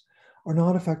states are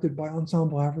not affected by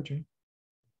ensemble averaging.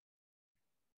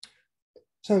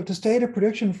 So to state a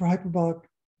prediction for hyperbolic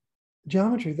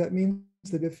geometry, that means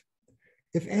that if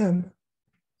M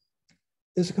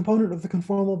is a component of the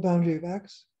conformal boundary of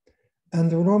X, and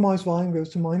the normalized volume goes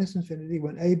to -infinity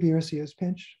when A, B, or C is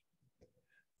pinched,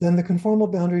 then the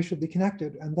conformal boundary should be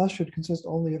connected and thus should consist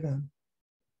only of M.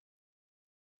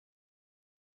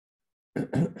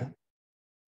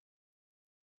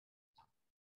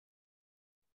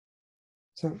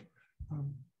 So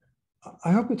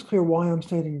I hope it's clear why I'm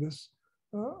stating this,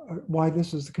 why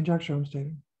this is the conjecture I'm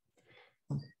stating.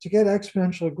 To get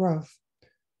exponential growth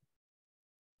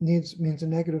means a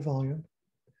negative volume.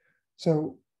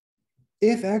 So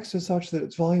if X is such that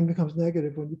its volume becomes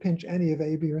negative when you pinch any of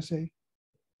A, B, or C,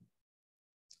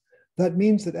 that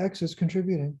means that X is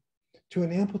contributing to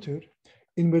an amplitude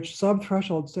in which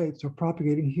sub-threshold states are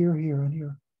propagating here, here, and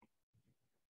here.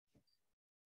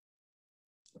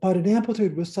 But an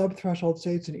amplitude with sub-threshold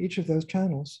states in each of those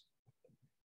channels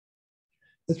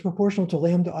is proportional to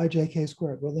lambda ijk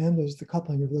squared, where lambda is the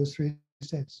coupling of those three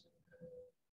states.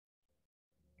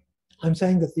 I'm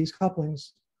saying that these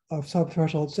couplings of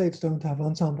sub-threshold states don't have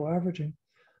ensemble averaging.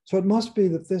 So it must be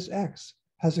that this X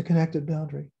has a connected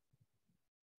boundary.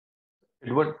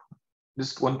 Edward,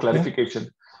 just one clarification.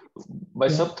 Yeah. By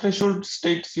sub-threshold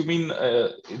states, you mean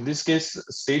in this case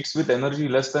states with energy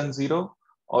less than 0,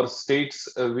 or states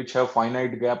which have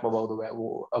finite gap above the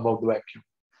vacuum?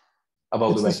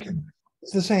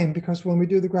 It's the same, because when we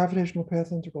do the gravitational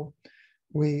path integral,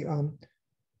 we're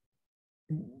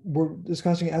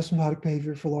discussing asymptotic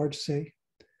behavior for large C.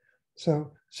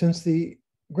 So since the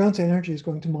ground state energy is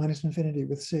going to -infinity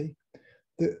with C,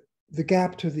 the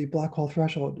gap to the black hole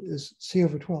threshold is C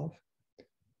over 12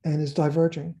 and is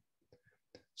diverging.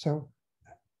 So,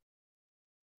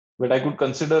 but I could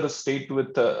consider a state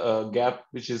with a gap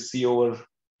which is C over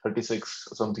 36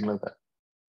 or something like that,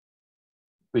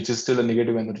 which is still a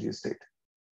negative energy state.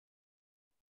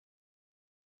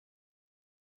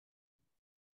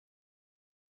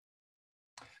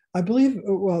 I believe,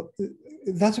 well,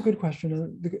 that's a good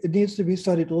question. It needs to be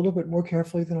studied a little bit more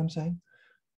carefully than I'm saying.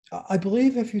 I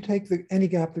believe if you take any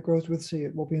gap that grows with C,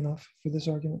 it will be enough for this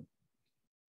argument.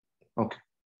 Okay,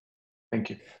 thank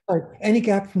you. Sorry, any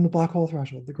gap from the black hole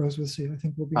threshold that grows with C, I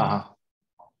think will be enough.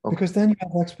 Okay. Because then you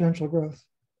have exponential growth.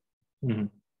 Mm-hmm.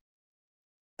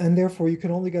 And therefore you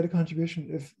can only get a contribution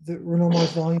if the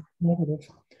renormalized volume is negative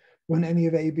when any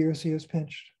of A, B, or C is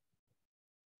pinched.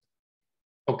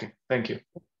 Okay, thank you.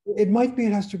 It might be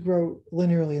it has to grow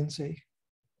linearly in C.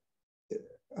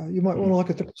 You might want to look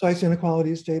at the precise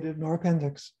inequalities stated in our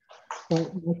appendix.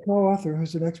 But the co-author,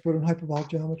 who's an expert in hyperbolic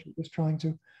geometry, was trying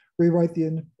to rewrite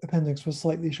the appendix with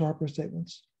slightly sharper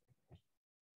statements.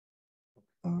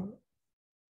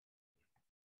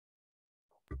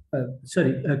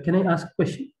 Sorry, can I ask a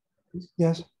question, please?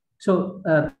 Yes. So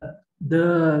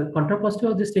the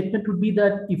contrapositive of the statement would be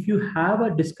that if you have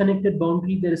a disconnected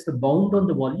boundary, there is a bound on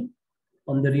the volume,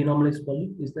 on the renormalized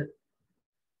volume. Is that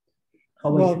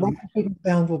how? Well, the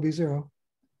bound will be 0.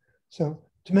 So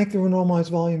to make the renormalized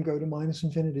volume go to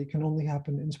 -infinity can only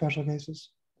happen in special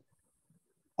cases.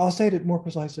 I'll state it more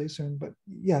precisely soon, but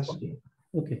yes.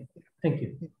 Okay. Thank you.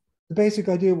 The basic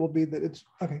idea will be that it's,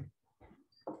 okay.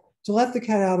 To let the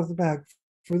cat out of the bag,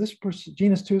 for this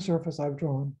genus 2 surface I've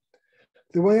drawn,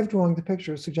 the way of drawing the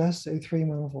picture suggests a 3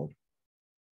 manifold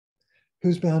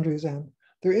whose boundary is M.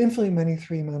 There are infinitely many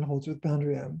 3 manifolds with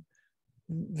boundary M.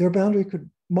 Their boundary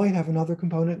might have another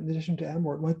component in addition to M,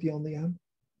 or it might be only M.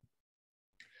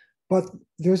 But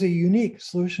there's a unique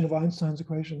solution of Einstein's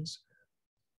equations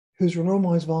whose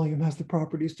renormalized volume has the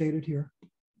property stated here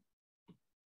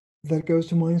that goes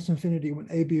to -infinity when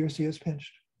A, B, or C is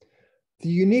pinched. The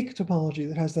unique topology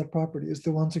that has that property is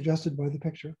the one suggested by the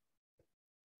picture,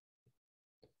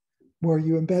 where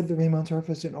you embed the Riemann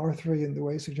surface in R3 in the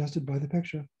way suggested by the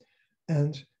picture,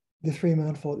 and the 3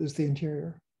 manifold is the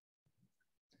interior.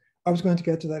 I was going to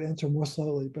get to that answer more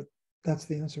slowly, but that's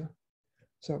the answer.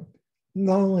 So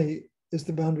not only is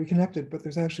the boundary connected, but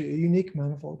there's actually a unique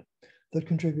manifold that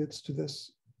contributes to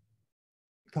this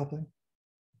coupling.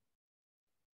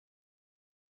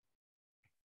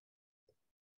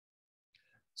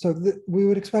 So we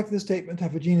would expect this statement to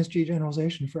have a genus G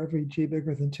generalization for every G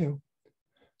bigger than 2.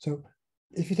 So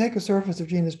if you take a surface of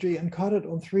genus G and cut it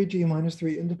on 3G minus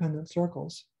 3 independent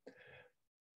circles,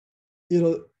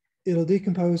 it'll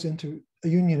decompose into a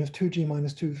union of 2G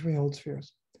minus 2 3-hole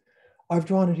spheres. I've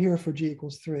drawn it here for G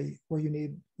equals 3, where you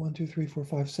need 1, 2, 3, 4,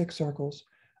 5, 6 circles,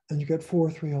 and you get 4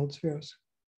 3-hole spheres.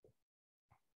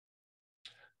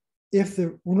 If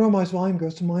the renormalized volume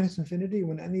goes to -infinity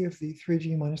when any of the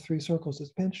 3G minus 3 circles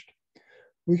is pinched,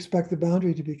 we expect the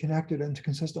boundary to be connected and to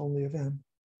consist only of M.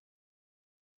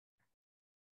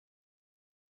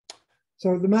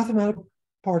 So the mathematical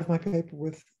part of my paper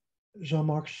with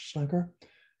Jean-Marc Schlenker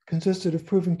consisted of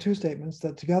proving two statements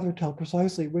that together tell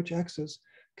precisely which x's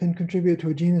can contribute to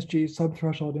a genus G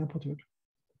subthreshold amplitude.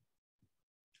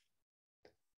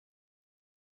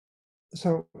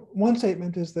 So one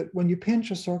statement is that when you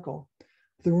pinch a circle,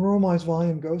 the normalized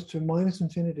volume goes to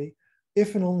 -infinity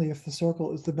if and only if the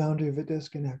circle is the boundary of a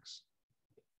disk in X.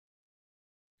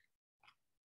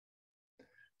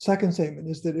 Second statement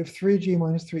is that if 3G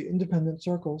minus 3 independent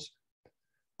circles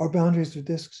are boundaries of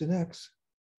disks in X,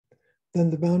 then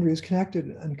the boundary is connected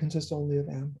and consists only of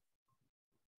M.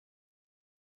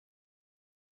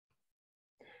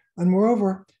 And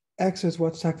moreover, X is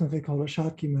what's technically called a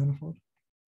Schottky manifold.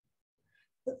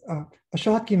 A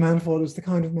Schottky manifold is the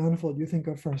kind of manifold you think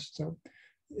of first. So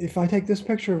if I take this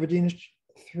picture of a genus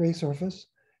 3 surface,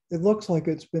 it looks like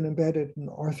it's been embedded in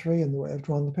R3 in the way I've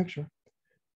drawn the picture.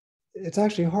 It's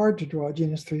actually hard to draw a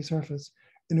genus 3 surface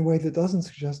in a way that doesn't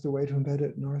suggest a way to embed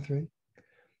it in R3.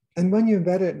 And when you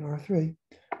embed it in R3,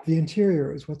 the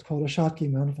interior is what's called a Schottky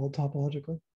manifold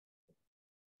topologically.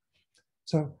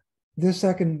 So this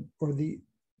second, or the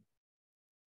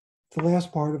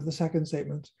last part of the second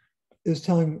statement is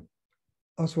telling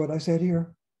us what I said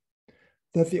here,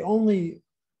 that the only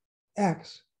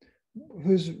X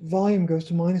whose volume goes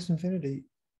to -infinity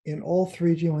in all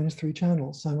 3G minus 3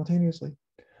 channels simultaneously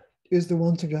is the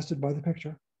one suggested by the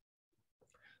picture.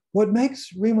 What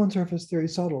makes Riemann surface theory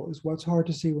subtle is what's hard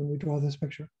to see when we draw this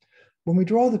picture. When we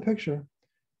draw the picture,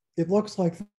 it looks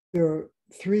like there are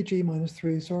 3G minus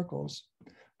 3 circles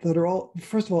that are all,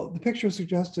 first of all, the picture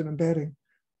suggests an embedding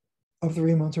of the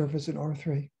Riemann surface in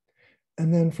R3.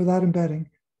 And then for that embedding,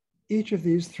 each of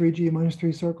these 3G minus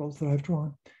 3 circles that I've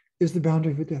drawn is the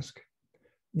boundary of a disk.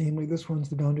 Namely, this one's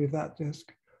the boundary of that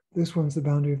disk, this one's the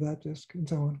boundary of that disk, and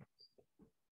so on.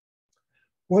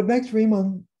 What makes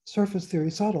Riemann surface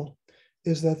theory subtle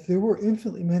is that there were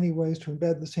infinitely many ways to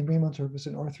embed the same Riemann surface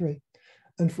in R3.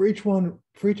 And for each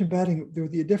embedding, there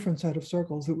would be a different set of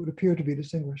circles that would appear to be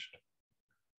distinguished.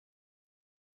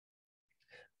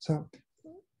 So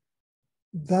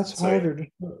that's harder to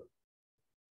show.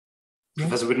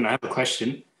 Professor Witten, I have a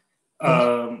question.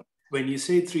 Yes. When you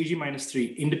say 3G minus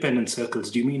 3 independent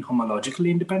circles, do you mean homologically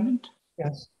independent?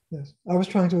 Yes, yes. I was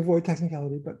trying to avoid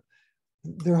technicality, but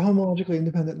they're homologically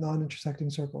independent, non-intersecting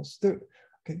circles.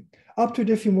 Okay. Up to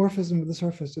diffeomorphism of the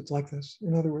surface, it's like this.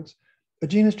 In other words, a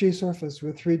genus G surface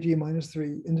with 3G minus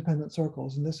 3 independent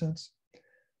circles in this sense.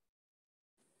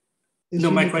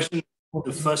 No, my question,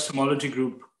 the first homology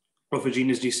group of a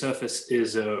genus G surface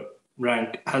is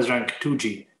has rank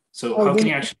 2G. So how can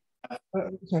you actually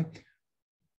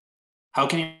how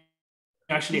can you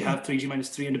actually have 3G minus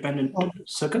 3 independent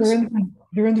circuits?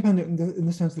 They're independent in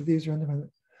the sense that these are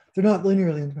independent. They're not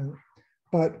linearly independent,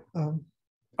 but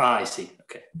I see.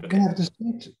 Okay.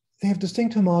 They have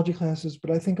distinct homology classes,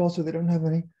 but I think also they don't have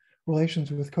any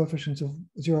relations with coefficients of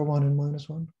 0, 1, and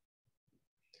 -1.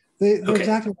 They're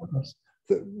exactly like this.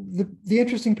 The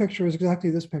interesting picture is exactly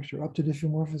this picture, up to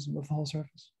diffeomorphism of the whole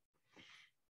surface.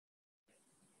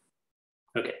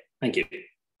 Okay, thank you.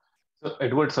 So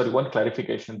Edward, sorry, one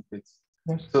clarification, please.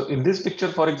 Yes. So in this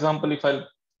picture, for example, if I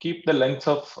keep the lengths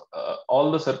of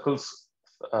all the circles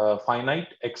finite,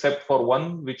 except for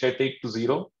one, which I take to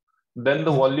 0, then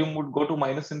the volume would go to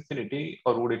 -infinity,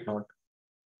 or would it not?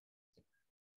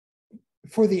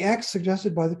 For the X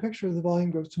suggested by the picture, the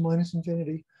volume goes to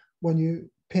 -infinity when you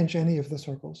pinch any of the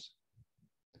circles.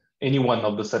 Any one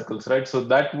of the circles, right? So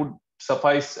that would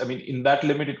suffice. I mean, in that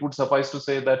limit, it would suffice to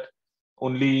say that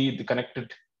only the connected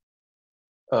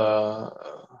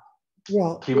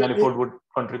three manifold would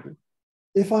contribute.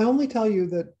 If I only tell you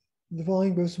that the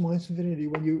volume goes to -infinity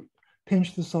when you pinch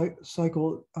the cycle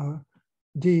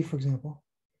D, for example,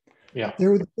 yeah,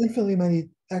 there are infinitely many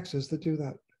X's that do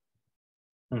that.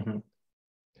 Mm-hmm.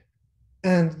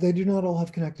 And they do not all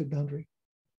have connected boundary.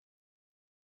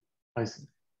 I see.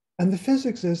 And the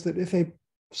physics is that if a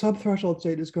subthreshold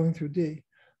state is going through D,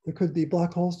 there could be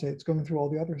black hole states going through all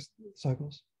the other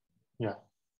cycles. Yeah.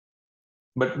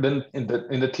 But then in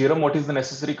the theorem, what is the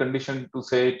necessary condition to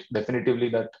say it definitively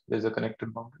that there's a connected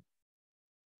boundary?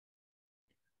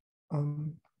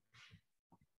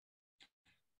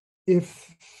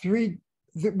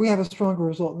 We have a stronger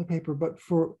result in the paper, but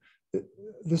for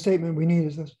the statement we need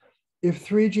is this: if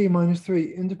 3G minus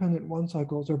 3 independent one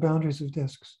cycles are boundaries of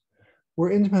disks,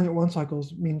 where independent one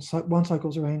cycles means one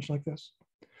cycles arranged like this.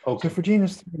 Okay. So for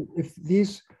genus 3,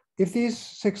 if these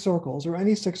 6 circles, or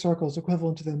any 6 circles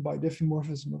equivalent to them by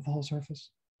diffeomorphism of the whole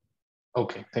surface.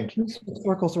 Okay, thank you. These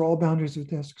circles are all boundaries of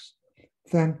disks.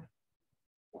 Then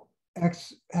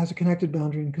X has a connected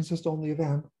boundary and consists only of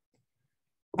M.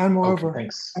 And moreover, okay,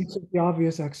 X is the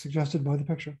obvious X suggested by the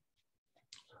picture.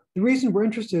 The reason we're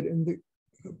interested in the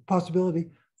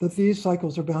possibility that these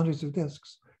cycles are boundaries of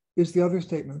disks is the other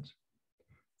statement,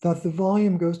 that the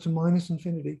volume goes to minus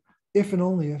infinity if and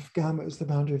only if gamma is the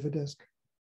boundary of a disk.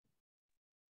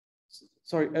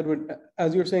 Sorry, Edward,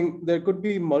 as you're saying, there could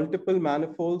be multiple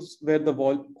manifolds where the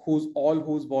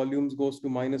whose volumes goes to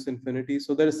minus infinity.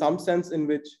 So there is some sense in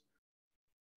which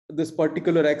this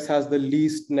particular X has the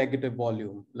least negative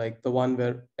volume, like the one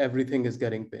where everything is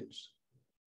getting pinched.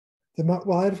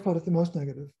 Well, I'd have called it the most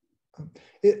negative.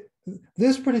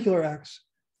 This particular X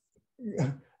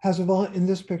has a volume, in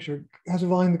this picture, has a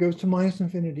volume that goes to minus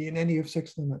infinity in any of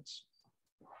 6 limits.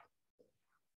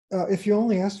 If you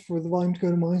only asked for the volume to go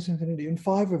to minus infinity in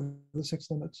 5 of the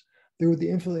 6 limits, there would be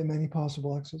infinitely many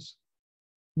possible X's,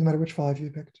 no matter which 5 you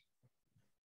picked.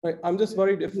 Right. I'm just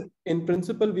worried if in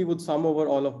principle we would sum over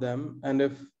all of them, and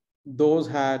if those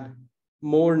had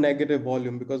more negative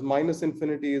volume, because minus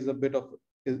infinity is a bit of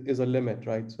is a limit,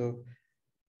 right? So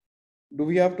do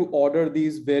we have to order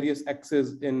these various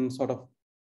X's in sort of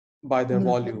by their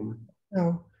volume?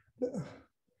 No,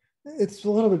 it's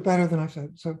a little bit better than I've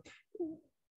said. So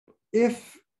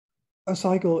if a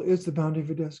cycle is the boundary of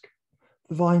a disk,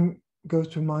 the volume goes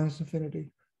to minus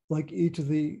infinity, like e to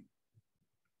the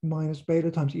minus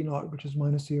beta times E naught, which is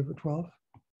minus C over 12.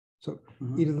 So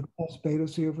e to the plus beta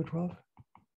C over 12.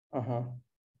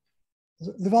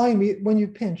 The volume, when you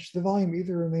pinch, the volume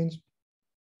either remains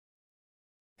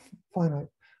finite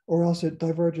or else it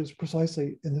diverges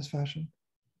precisely in this fashion.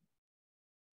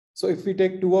 So if we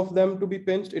take 2 of them to be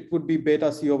pinched, it would be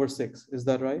beta C over 6. Is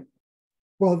that right?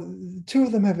 Well, 2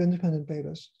 of them have independent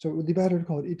betas. So it would be better to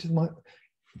call it e to the minus.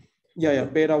 Yeah,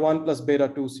 beta 1 plus beta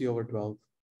 2 C over 12.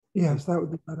 Yes, that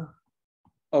would be better.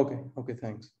 Okay,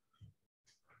 thanks.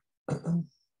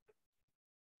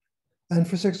 And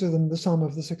for 6 of them, the sum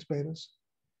of the 6 betas.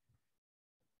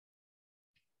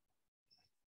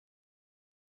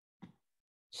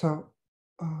 So,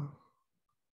 I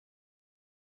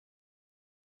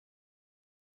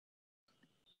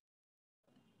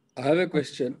have a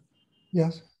question.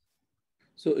 Yes.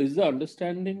 So is the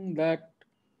understanding that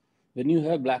when you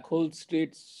have black hole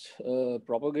states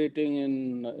propagating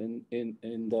in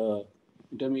the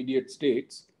intermediate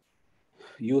states,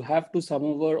 you have to sum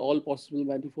over all possible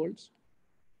manifolds?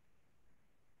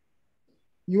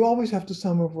 You always have to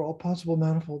sum over all possible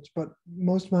manifolds, but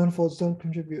most manifolds don't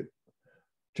contribute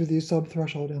to these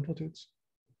sub-threshold amplitudes.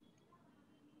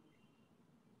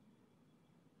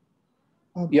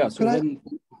 Yeah, so then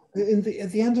in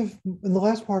the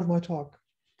last part of my talk,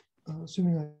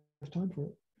 assuming I have time for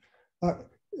it,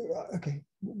 okay,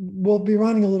 we'll be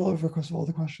running a little over because of all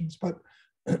the questions, but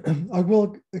I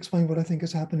will explain what I think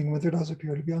is happening when there does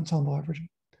appear to be ensemble averaging.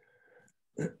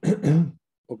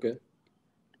 Okay.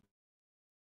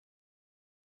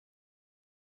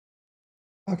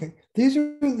 Okay, these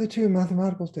are the 2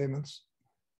 mathematical statements.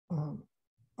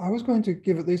 I was going to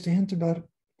give at least a hint about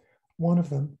one of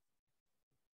them.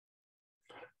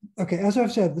 Okay, as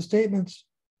I've said, the statements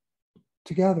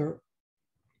together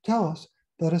tell us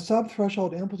that a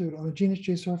sub-threshold amplitude on a genus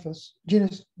G surface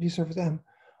M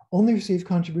only receives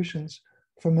contributions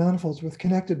from manifolds with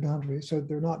connected boundaries, so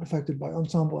they're not affected by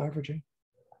ensemble averaging.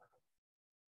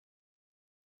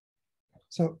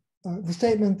 So the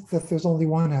statement that there's only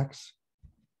one X,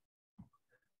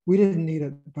 we didn't need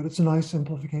it, but it's a nice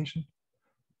simplification.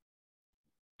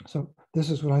 So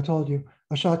this is what I told you.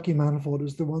 A Schottky manifold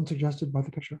is the one suggested by the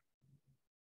picture.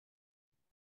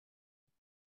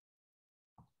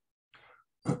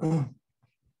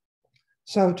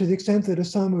 So to the extent that a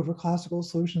sum over classical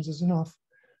solutions is enough,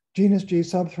 genus G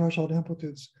sub-threshold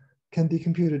amplitudes can be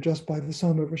computed just by the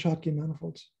sum over Schottky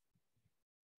manifolds.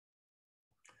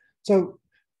 So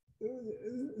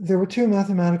there were 2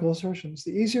 mathematical assertions.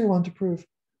 The easier one to prove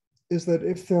is that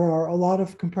if there are a lot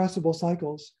of compressible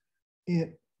cycles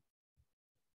in,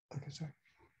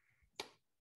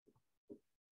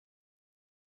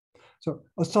 So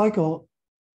a cycle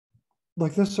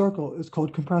like this circle is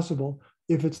called compressible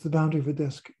if it's the boundary of a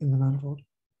disk in the manifold,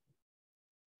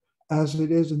 as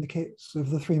it is in the case of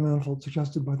the 3 manifolds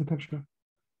suggested by the picture.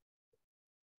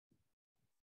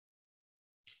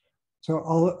 So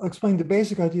I'll explain the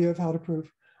basic idea of how to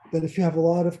prove that if you have a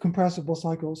lot of compressible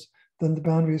cycles, then the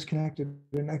boundary is connected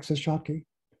in X is Schottky.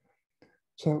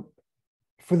 So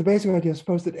for the basic idea,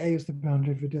 suppose that A is the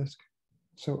boundary of a disk.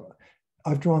 So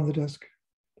I've drawn the disk.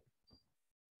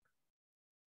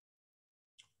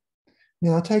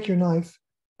 Now take your knife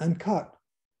and cut,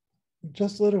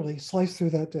 just literally slice through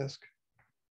that disk.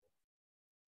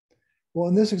 Well,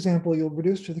 in this example, you'll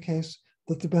reduce to the case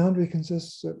that the boundary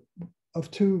consists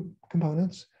of 2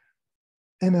 components,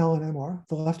 ML and MR,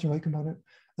 the left and right component,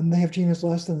 and they have genus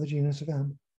less than the genus of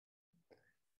M.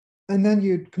 And then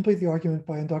you'd complete the argument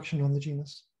by induction on the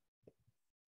genus.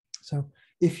 So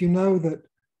if you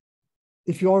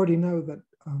already know that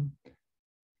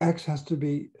X has to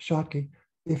be Schottky,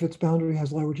 if its boundary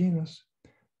has lower genus,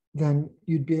 then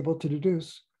you'd be able to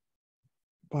deduce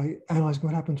by analyzing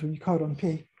what happens when you cut on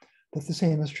P that the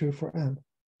same is true for M.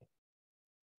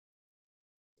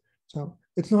 So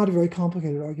it's not a very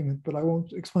complicated argument, but I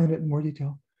won't explain it in more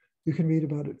detail. You can read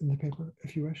about it in the paper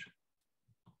if you wish.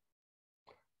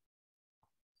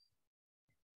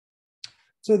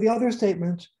 So the other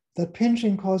statement that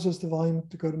pinching causes the volume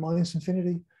to go to minus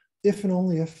infinity if and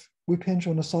only if we pinch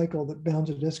on a cycle that bounds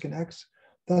a disk in X,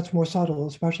 that's more subtle,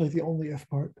 especially the only if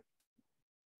part.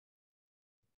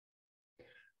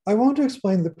 I want to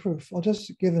explain the proof. I'll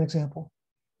just give an example,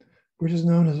 which is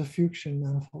known as a Fuchsian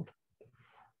manifold.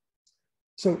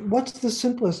 So what's the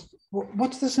simplest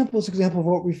example of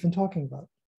what we've been talking about?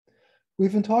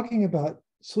 We've been talking about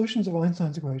solutions of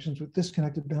Einstein's equations with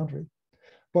disconnected boundary.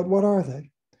 But what are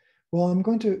they? Well, I'm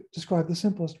going to describe the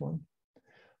simplest one.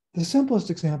 The simplest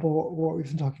example of what we've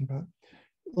been talking about.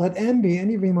 Let M be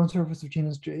any Riemann surface of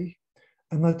genus G,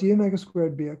 and let d omega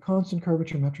squared be a constant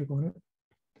curvature metric on it.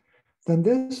 Then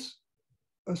this,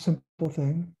 a simple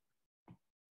thing,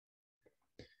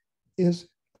 is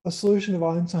a solution of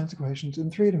Einstein's equations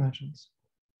in 3 dimensions.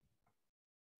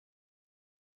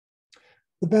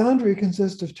 The boundary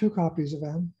consists of 2 copies of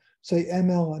M, say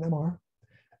ML and MR,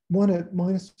 one at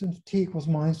minus t equals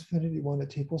minus infinity, one at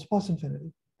t equals plus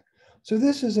infinity. So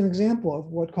this is an example of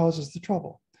what causes the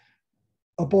trouble.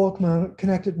 A bulk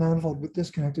connected manifold with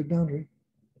disconnected boundary.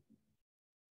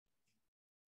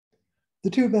 The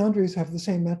 2 boundaries have the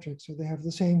same metrics, so they have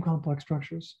the same complex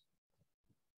structures.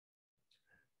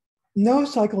 No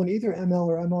cycle in either ML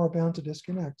or MR are bound to disk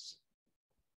in X.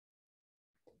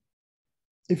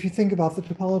 If you think about the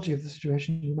topology of the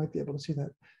situation, you might be able to see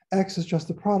that. X is just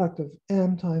the product of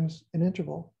M times an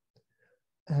interval.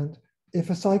 And if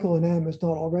a cycle in M is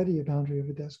not already a boundary of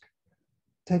a disk,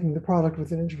 taking the product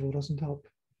with an interval doesn't help.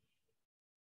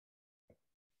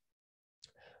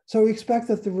 So we expect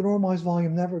that the renormalized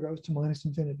volume never goes to minus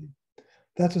infinity.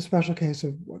 That's a special case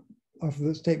of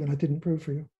the statement I didn't prove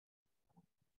for you.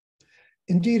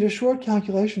 Indeed, a short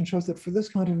calculation shows that for this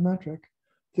kind of metric,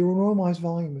 the renormalized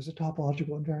volume is a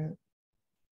topological invariant.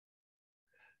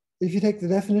 If you take the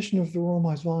definition of the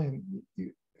renormalized volume,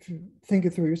 if you think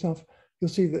it through yourself, you'll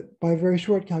see that by a very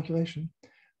short calculation,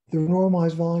 the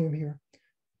renormalized volume here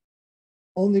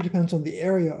only depends on the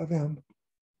area of M,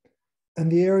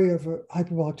 and the area of a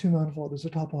hyperbolic 2 manifold is a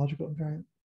topological invariant.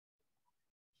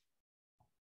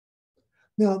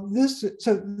 Now, this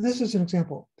is an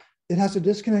example. It has a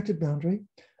disconnected boundary,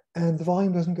 and the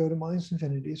volume doesn't go to minus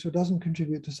infinity, so it doesn't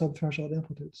contribute to subthreshold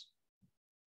amplitudes.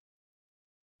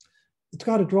 It's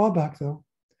got a drawback, though.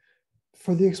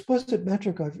 For the explicit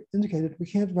metric I've indicated, we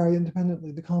can't vary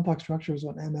independently the complex structures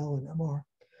on ML and MR.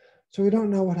 So we don't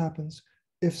know what happens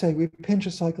if, say, we pinch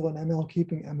a cycle in ML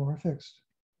keeping MR fixed.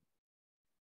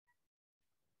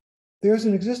 There's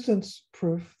an existence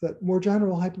proof that more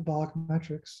general hyperbolic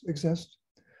metrics exist,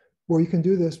 where you can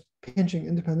do this pinching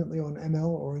independently on ML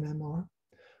or an MR,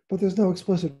 but there's no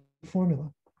explicit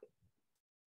formula.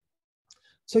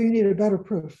 So you need a better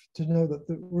proof to know that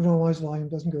the renormalized volume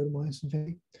doesn't go to minus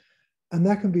infinity. And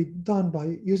that can be done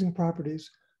by using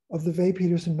properties of the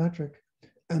Weil-Petersen metric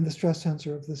and the stress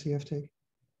tensor of the CFT.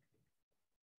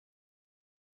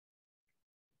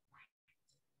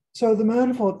 So the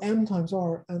manifold M times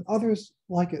R and others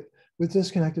like it with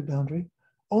disconnected boundary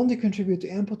only contribute to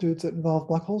amplitudes that involve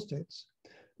black hole states,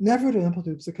 never to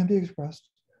amplitudes that can be expressed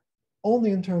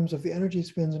only in terms of the energy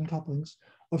spins and couplings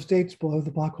of states below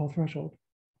the black hole threshold.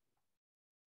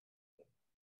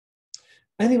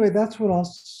 Anyway, that's what I'll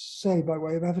say by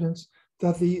way of evidence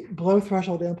that the below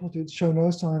threshold amplitudes show no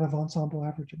sign of ensemble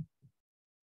averaging.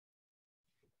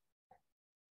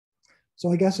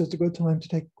 So I guess it's a good time to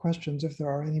take questions if there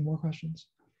are any more questions.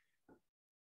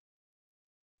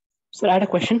 Sir, I had a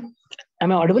question.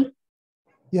 Am I audible?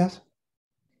 Yes.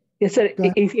 Yes, sir.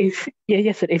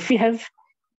 Yes, sir. If we have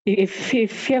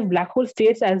black hole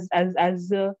states as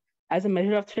a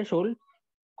measure of threshold,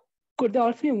 could there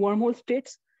also be wormhole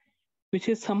states, which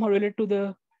is somehow related to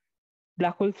the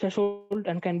black hole threshold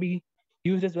and can be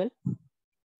used as well?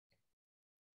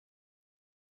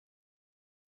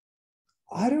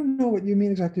 I don't know what you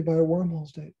mean exactly by a wormhole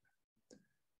state.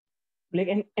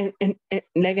 Like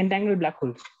like entangled black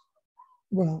holes.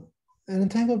 Well, an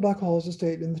entangled black hole is a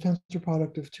state in the tensor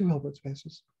product of 2 Hilbert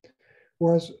spaces,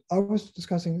 whereas I was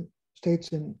discussing states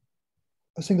in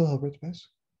a single Hilbert space.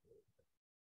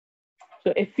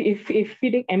 So if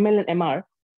we take ML and MR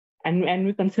and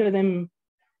we consider them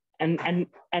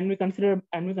and we consider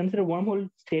wormhole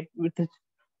state which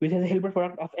has a Hilbert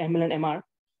product of ML and MR,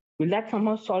 will that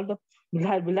somehow solve the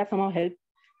will that somehow help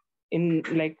in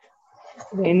like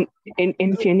in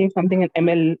changing something in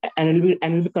ML and it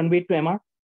will be conveyed to MR?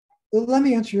 Well, let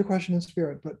me answer your question in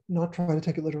spirit, but not try to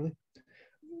take it literally.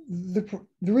 The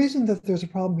reason that there's a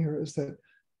problem here is that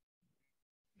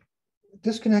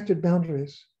disconnected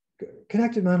boundaries,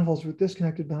 connected manifolds with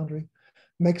disconnected boundary,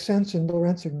 make sense in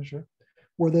Lorentz signature,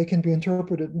 where they can be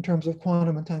interpreted in terms of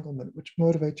quantum entanglement, which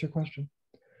motivates your question.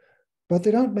 But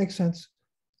they don't make sense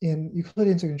in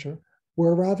Euclidean signature,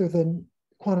 where rather than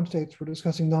quantum states, we're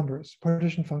discussing numbers,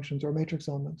 partition functions, or matrix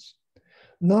elements.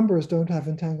 Numbers don't have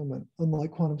entanglement,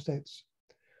 unlike quantum states.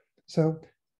 So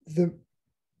the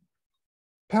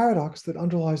paradox that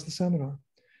underlies the seminar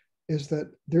is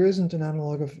that there isn't an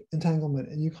analog of entanglement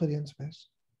in Euclidean space.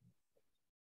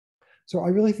 So I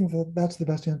really think that that's the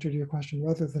best answer to your question,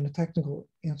 rather than a technical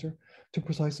answer to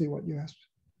precisely what you asked.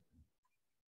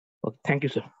 Well, thank you,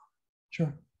 sir.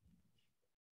 Sure.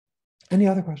 Any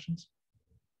other questions?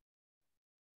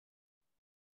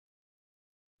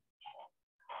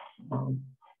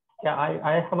 Yeah,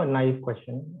 I have a naive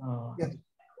question. Yes.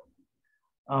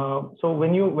 So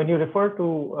when you refer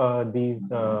to these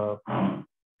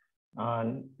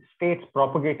states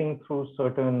propagating through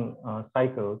certain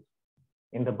cycles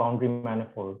in the boundary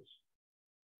manifolds,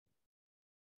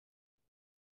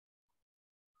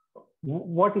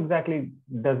 what exactly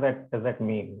does that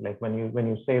mean? Like when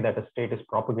you say that a state is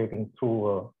propagating through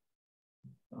a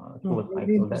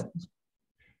cycle, that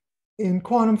in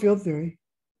quantum field theory,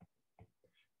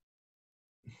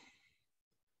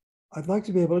 I'd like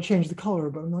to be able to change the color,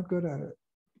 but I'm not good at it.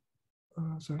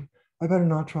 Sorry, I better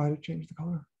not try to change the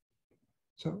color.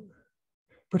 So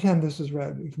pretend this is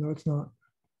red, even though it's not.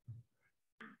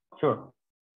 Sure.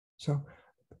 So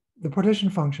the partition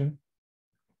function,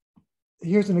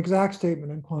 here's an exact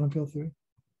statement in quantum field theory.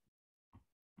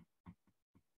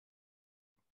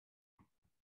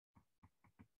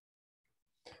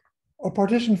 A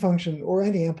partition function, or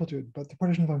any amplitude, but the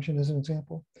partition function is an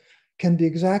example, can be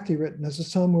exactly written as a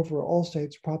sum over all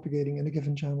states propagating in a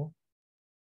given channel.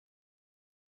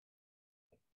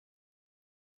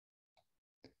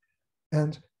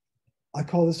 And I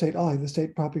call the state I, the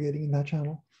state propagating in that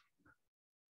channel.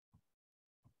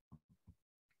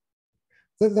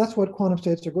 That's what quantum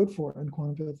states are good for in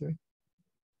quantum field theory.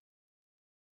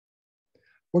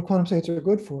 What quantum states are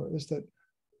good for is that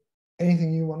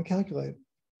anything you want to calculate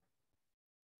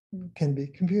can be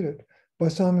computed by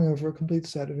summing over a complete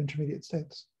set of intermediate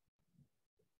states.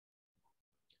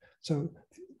 So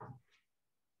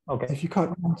okay, if you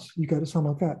cut once, you get a sum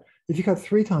like that. If you cut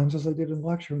 3 times, as I did in the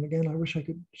lecture, and again, I wish I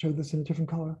could show this in a different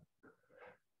color,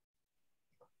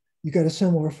 you get a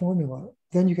similar formula.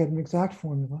 Then you get an exact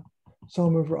formula,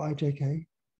 sum over ijk,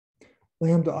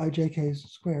 lambda ijk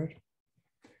squared.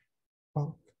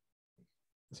 Well,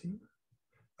 see,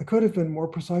 I could have been more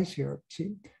precise here.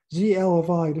 See, ZL of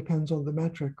I depends on the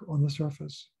metric on the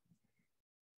surface.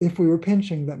 If we were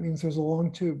pinching, that means there's a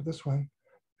long tube this way,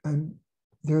 and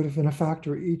there would have been a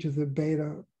factor e to the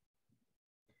beta,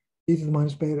 e to the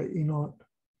minus beta e naught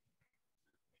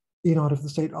of the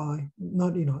state I,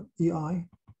 not e naught, ei.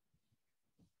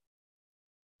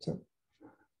 So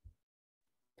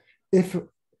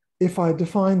if I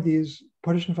define these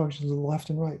partition functions on the left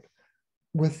and right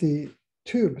with the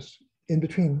tubes in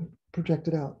between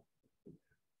projected out,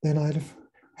 then I'd have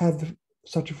had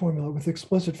such a formula with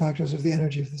explicit factors of the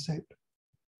energy of the state.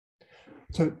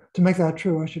 So to make that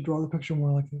true, I should draw the picture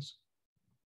more like this.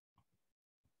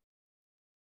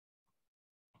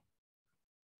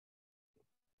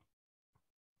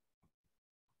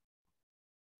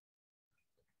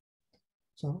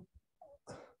 So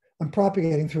I'm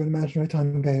propagating through an imaginary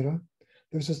time beta.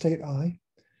 There's a state I.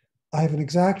 I have an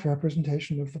exact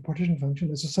representation of the partition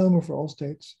function. It's a sum over all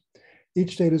states.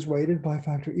 Each state is weighted by a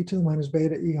factor e to the minus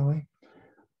beta ei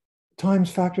times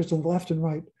factors on the left and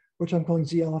right, which I'm calling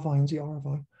ZL of I and ZR of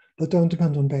I, that don't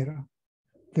depend on beta.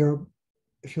 They're,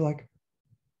 if you like,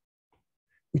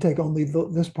 we take only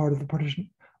this part of the partition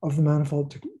of the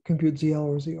manifold to compute ZL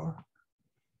or ZR.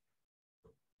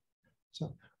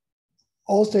 So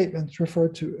all statements refer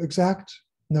to exact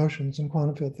notions in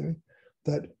quantum field theory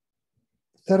that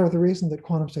are the reason that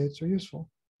quantum states are useful.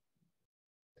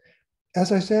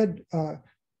 As I said,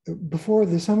 before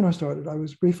the seminar started, I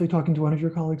was briefly talking to one of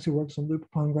your colleagues who works on loop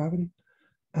upon gravity.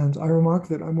 And I remarked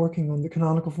that I'm working on the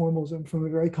canonical formalism from a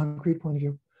very concrete point of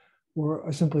view, where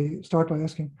I simply start by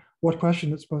asking what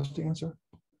question it's supposed to answer.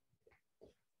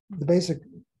 The basic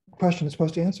question it's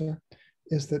supposed to answer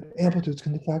is that amplitudes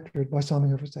can be factored by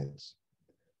summing over states.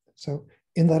 So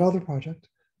in that other project,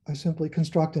 I simply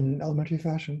construct in an elementary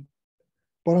fashion,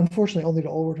 but unfortunately only to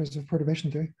all orders of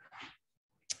perturbation theory,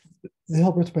 the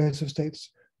Hilbert space of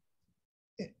states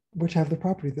which have the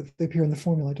property that they appear in the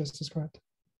formula I just described.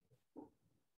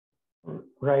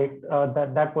 Right,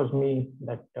 that was me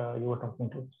that you were talking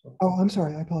to. So. Oh, I'm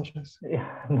sorry, I apologize. Yeah,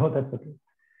 no, that's okay.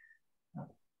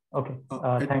 Okay,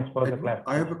 thanks for the clarification.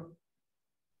 I have a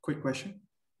quick question.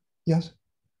 Yes.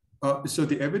 So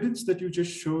the evidence that you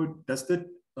just showed, does that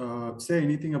say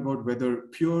anything about whether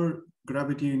pure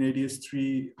gravity in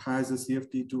ADS3 has a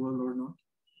CFT dual or not?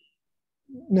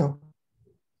 No,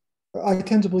 I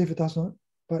tend to believe it does not,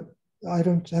 but I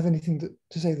don't have anything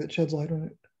to say that sheds light on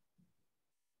it.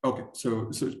 Okay, so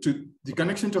to the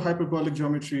connection to hyperbolic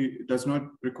geometry does not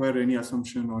require any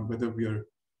assumption on whether we are.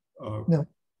 No.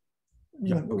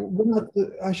 Yeah, no, okay. We're not.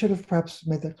 I should have perhaps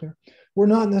made that clear. We're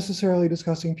not necessarily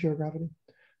discussing pure gravity.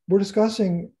 We're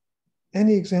discussing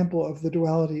any example of the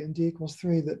duality in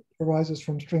D=3 that arises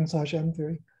from string/M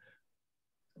theory,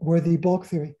 where the bulk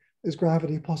theory is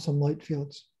gravity plus some light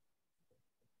fields.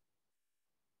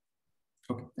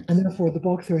 Okay. And therefore, the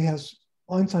bulk theory has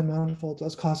Einstein manifolds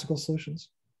as classical solutions.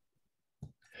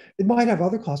 It might have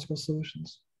other classical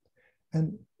solutions,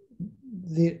 and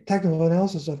the technical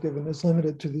analysis I've given is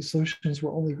limited to the solutions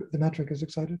where only the metric is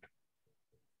excited.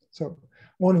 So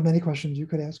one of many questions you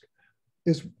could ask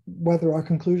is whether our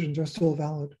conclusions are still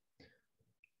valid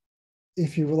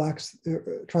if you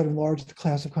try to enlarge the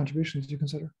class of contributions you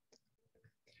consider.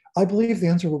 I believe the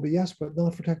answer will be yes, but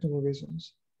not for technical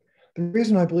reasons. The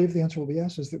reason I believe the answer will be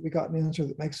yes is that we got an answer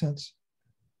that makes sense.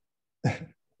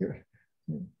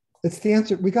 It's the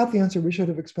answer, we got the answer we should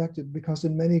have expected because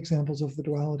in many examples of the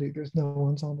duality, there's no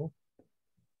ensemble,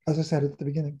 as I said at the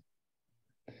beginning.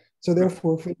 So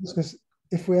therefore,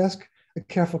 if we ask a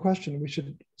careful question, we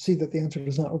should see that the answer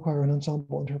does not require an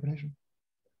ensemble interpretation.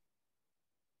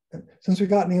 Since we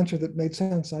got an answer that made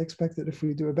sense, I expect that if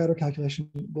we do a better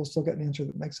calculation, we'll still get an answer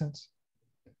that makes sense.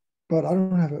 But I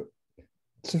don't have a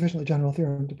sufficiently general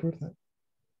theorem to prove that.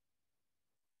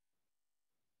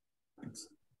 Thanks.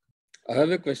 I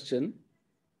have a question.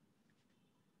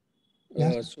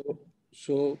 Yes.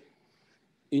 So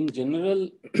in general,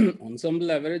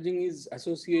 ensemble averaging is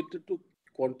associated to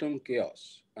quantum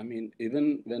chaos. I mean,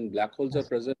 even when black holes are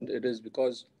present, it is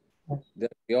because they're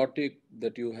chaotic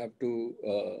that you have to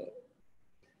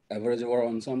average over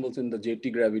ensembles in the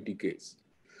JT gravity case.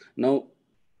 Now,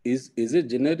 is it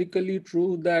generically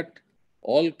true that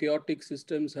all chaotic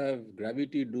systems have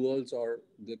gravity duals, or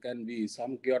there can be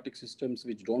some chaotic systems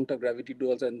which don't have gravity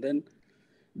duals, and then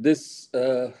this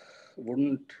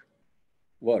wouldn't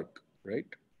work, right?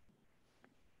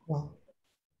 Well,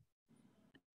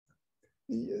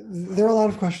 there are a lot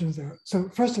of questions there. So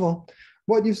first of all,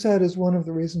 what you said is one of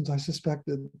the reasons I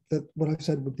suspected that what I've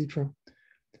said would be true.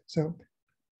 So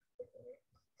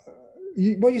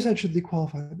what you said should be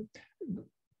qualified.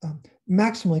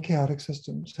 Maximally chaotic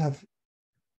systems have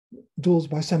duals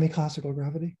by semi-classical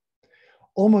gravity.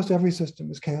 Almost every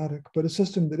system is chaotic, but a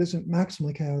system that isn't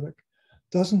maximally chaotic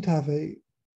doesn't have a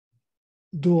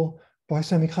dual by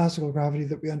semi-classical gravity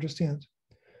that we understand.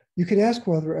 You could ask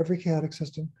whether every chaotic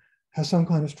system has some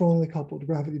kind of strongly coupled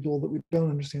gravity dual that we don't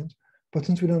understand, but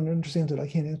since we don't understand it, I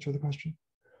can't answer the question.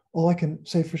 All I can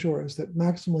say for sure is that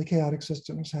maximally chaotic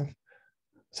systems have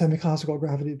semi-classical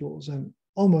gravity duals, and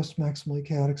almost maximally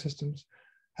chaotic systems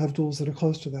have duals that are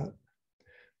close to that.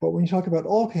 But when you talk about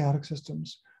all chaotic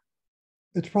systems,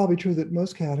 it's probably true that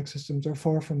most chaotic systems are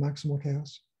far from maximal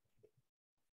chaos.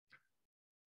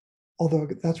 Although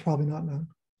that's probably not known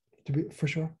to be for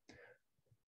sure.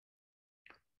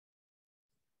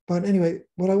 But anyway,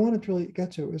 what I wanted to really get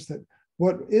to is that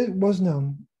what was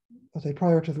known, let's say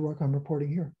prior to the work I'm reporting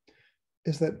here,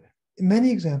 is that many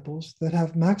examples that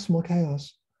have maximal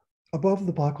chaos above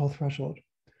the black hole threshold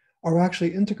are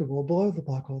actually integrable below the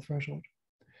black hole threshold.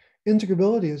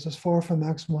 Integrability is as far from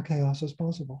maximal chaos as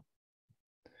possible.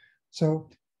 So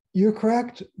you're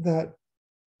correct that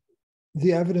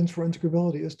the evidence for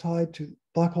integrability is tied to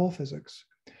black hole physics.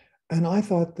 And I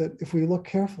thought that if we look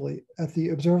carefully at the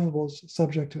observables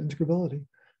subject to integrability,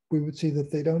 we would see that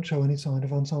they don't show any sign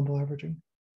of ensemble averaging.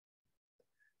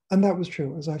 And that was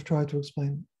true, as I've tried to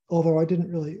explain, although I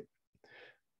didn't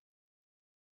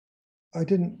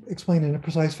explain in a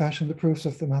precise fashion the proofs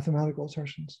of the mathematical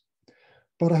assertions.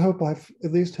 But I hope I've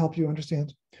at least helped you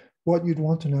understand what you'd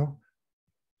want to know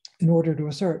in order to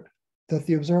assert that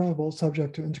the observables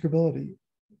subject to integrability,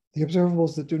 the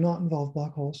observables that do not involve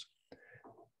black holes,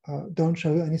 don't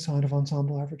show any sign of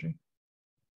ensemble averaging.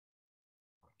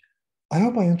 I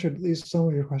hope I answered at least some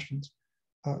of your questions.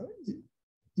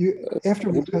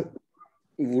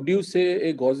 would you say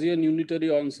a Gaussian unitary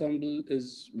ensemble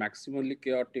is maximally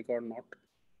chaotic or not?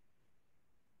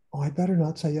 Oh, I better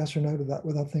not say yes or no to that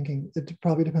without thinking. It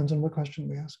probably depends on what question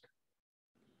we ask.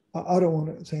 I don't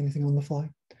want to say anything on the fly.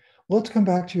 Let's come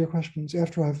back to your questions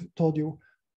after I've told you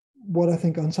what I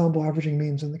think ensemble averaging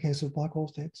means in the case of black hole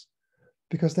states,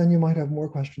 because then you might have more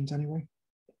questions anyway.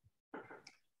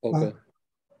 Okay.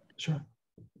 Sure.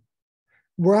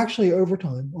 We're actually over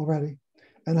time already,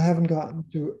 and I haven't gotten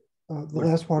to the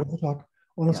last part of the talk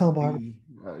on ensemble averaging.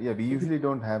 We usually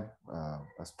don't have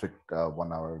a strict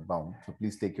 1 hour bound, so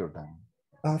please take your time.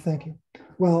 Thank you.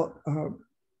 Well,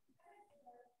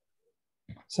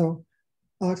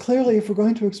 clearly, if we're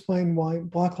going to explain why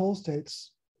black hole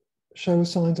states show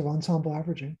signs of ensemble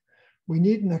averaging, we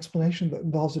need an explanation that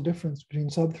involves a difference between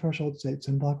subthreshold states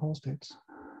and black hole states.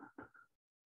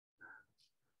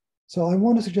 So I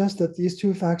want to suggest that these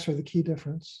two facts are the key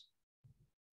difference.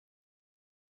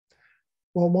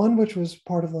 Well, one, which was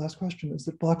part of the last question, is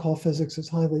that black hole physics is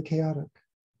highly chaotic.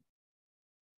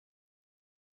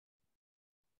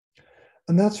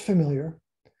 And that's familiar.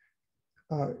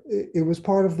 It was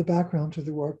part of the background to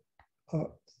the work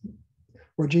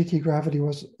where GT gravity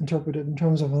was interpreted in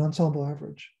terms of an ensemble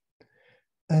average.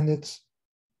 And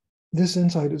this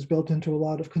insight is built into a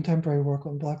lot of contemporary work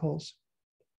on black holes.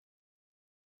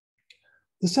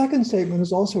 The second statement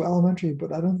is also elementary,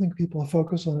 but I don't think people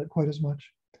focus on it quite as much.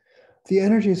 The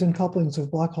energies and couplings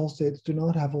of black hole states do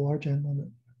not have a large N limit.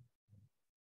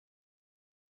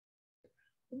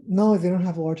 Not only they don't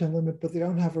have a large N limit, but they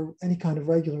don't have any kind of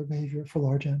regular behavior for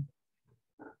large N.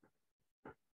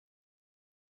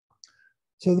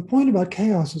 So the point about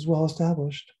chaos is well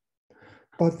established,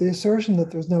 but the assertion that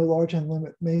there's no large N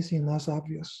limit may seem less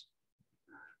obvious.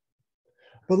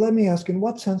 But let me ask, in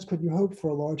what sense could you hope for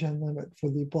a large N limit for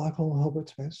the black hole Hilbert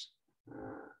space?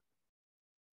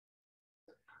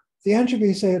 The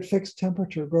entropy, say at fixed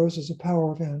temperature, grows as a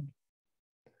power of N.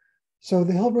 So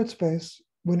the Hilbert space,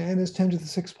 when N is 10 to the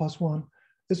 6 plus 1,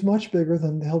 is much bigger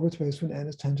than the Hilbert space when N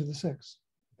is 10 to the 6.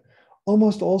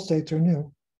 Almost all states are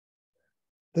new.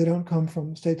 They don't come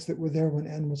from states that were there when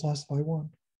N was less by 1.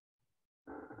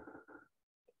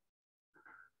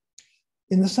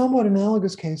 In the somewhat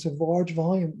analogous case of the large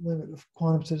volume limit of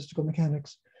quantum statistical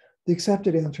mechanics, the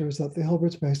accepted answer is that the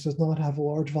Hilbert space does not have a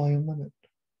large volume limit.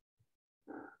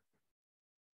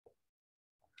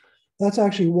 That's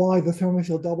actually why the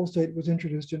thermofield double state was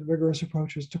introduced in rigorous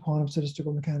approaches to quantum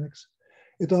statistical mechanics.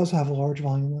 It does have a large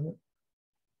volume limit.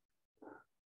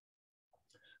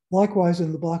 Likewise,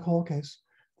 in the black hole case,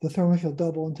 the thermofield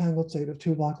double entangled state of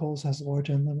two black holes has a large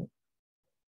N limit.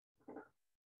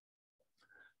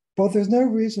 But there's no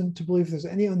reason to believe there's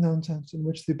any unknown sense in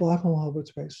which the black hole Hilbert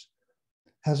space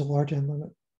has a large N limit.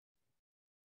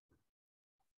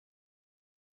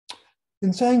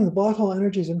 In saying the black hole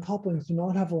energies and couplings do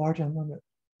not have a large N limit,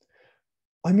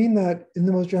 I mean that in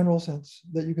the most general sense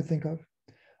that you could think of.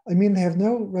 I mean they have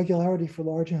no regularity for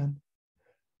large N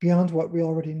beyond what we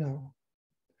already know.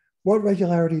 What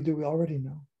regularity do we already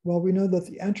know? Well, we know that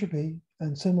the entropy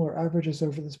and similar averages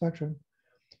over the spectrum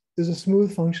is a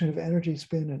smooth function of energy,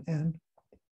 spin, and N.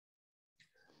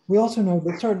 We also know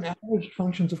that certain averaged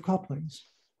functions of couplings,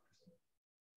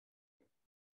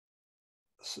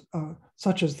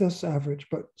 such as this average,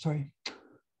 but sorry,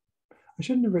 I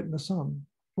shouldn't have written a sum.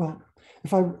 Well,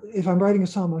 if I'm writing a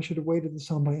sum, I should have weighted the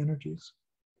sum by energies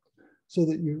so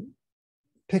that you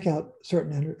pick out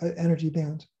certain energy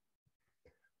bands.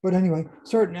 But anyway,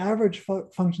 certain average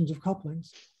functions of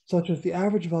couplings, such as the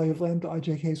average value of lambda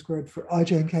ijk squared for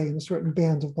ij and k in a certain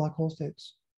bands of black hole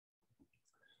states.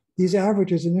 These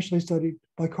averages initially studied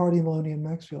by Cardy, Maloney, and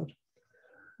Maxfield.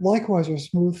 Likewise are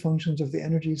smooth functions of the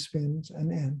energy, spins,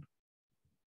 and N.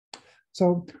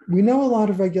 So we know a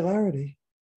lot of regularity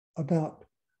about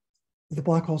the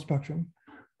black hole spectrum.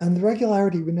 And the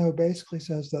regularity we know basically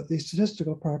says that the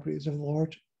statistical properties of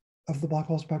the black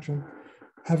hole spectrum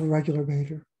have a regular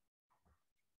behavior.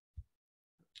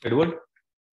 Edward?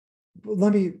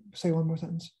 Let me say one more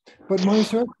sentence. But my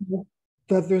assertion is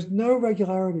that there's no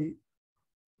regularity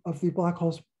of the black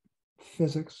hole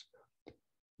physics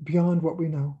beyond what we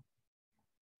know.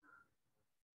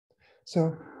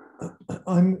 So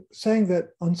I'm saying that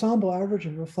ensemble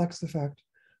averaging reflects the fact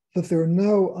that there's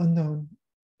no unknown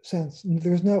sense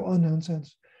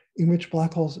in which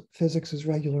black hole physics is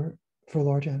regular for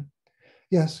large N.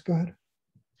 Yes, go ahead.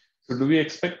 So do we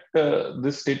expect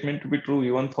this statement to be true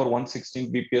even for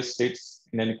 116 BPS states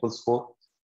in N equals 4,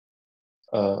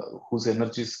 whose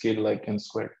energy scale like N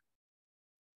squared?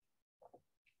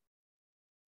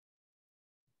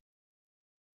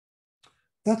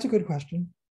 That's a good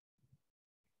question.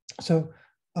 So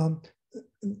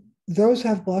Those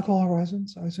have black hole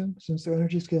horizons, I assume, since their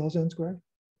energy scale is n squared.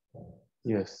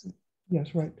 Yes.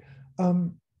 Yes, right.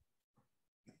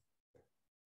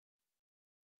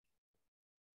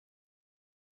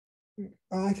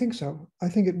 I think so. I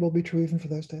think it will be true even for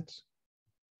those states.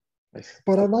 Nice.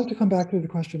 But I'd like to come back to the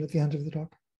question at the end of the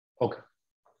talk. Okay.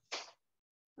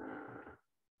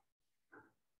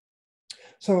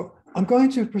 So I'm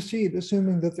going to proceed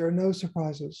assuming that there are no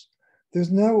surprises.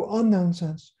 There's no unknown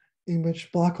sense in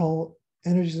which black hole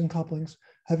energies and couplings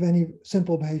have any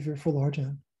simple behavior for large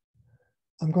n.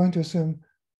 I'm going to assume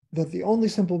that the only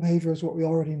simple behavior is what we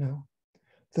already know,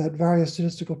 that various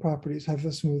statistical properties have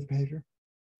a smooth behavior.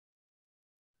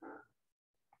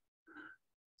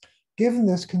 Given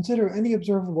this, consider any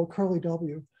observable curly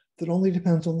W that only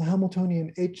depends on the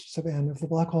Hamiltonian H sub n of the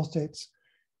black hole states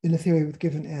in a theory with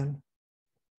given n.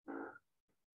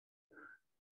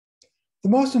 The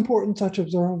most important such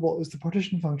observable is the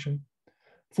partition function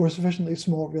for sufficiently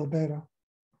small real beta,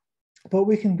 but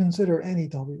we can consider any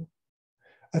W.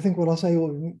 I think what I'll say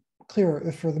will be clearer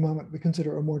if for the moment we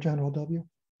consider a more general W.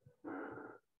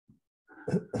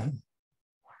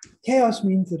 Chaos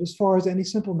means that as far as any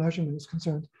simple measurement is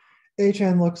concerned,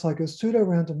 Hn looks like a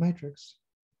pseudo-random matrix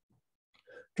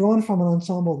drawn from an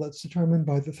ensemble that's determined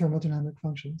by the thermodynamic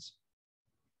functions.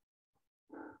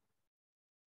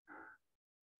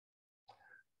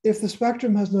 If the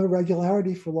spectrum has no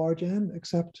regularity for large n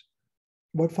except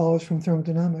what follows from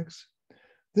thermodynamics,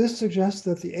 this suggests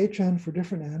that the Hn for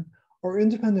different n are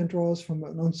independent draws from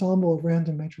an ensemble of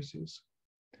random matrices,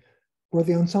 where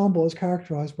the ensemble is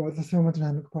characterized by the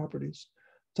thermodynamic properties,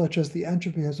 such as the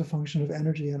entropy as a function of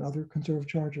energy and other conserved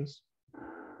charges.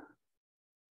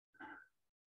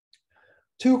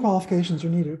 Two qualifications are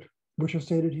needed, which are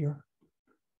stated here.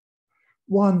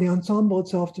 One, the ensemble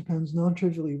itself depends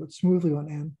non-trivially but smoothly on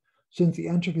n, since the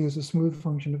entropy is a smooth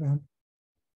function of n.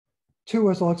 Two,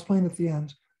 as I'll explain at the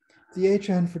end, the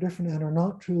Hn for different n are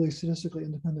not truly statistically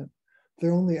independent.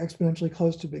 They're only exponentially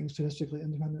close to being statistically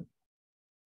independent.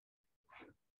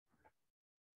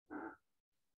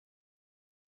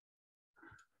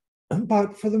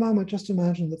 But for the moment, just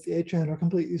imagine that the Hn are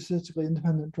completely statistically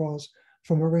independent draws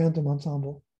from a random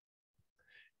ensemble.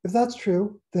 If that's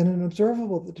true, then an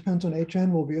observable that depends on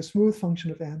Hn will be a smooth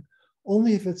function of n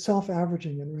only if it's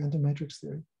self-averaging in random matrix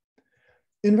theory.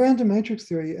 In random matrix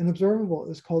theory, an observable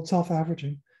is called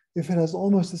self-averaging if it has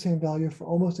almost the same value for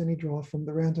almost any draw from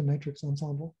the random matrix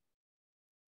ensemble.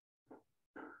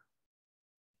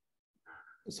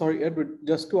 Sorry, Edward,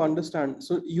 just to understand.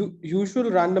 So usual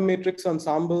random matrix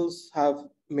ensembles have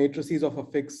matrices of a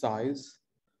fixed size.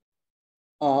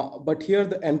 But here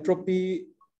the entropy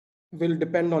will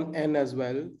depend on n as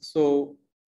well. So,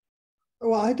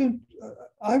 well,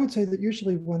 I would say that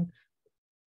usually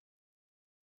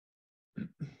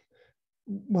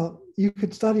well, you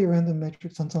could study a random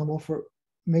matrix ensemble for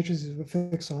matrices of a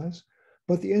fixed size,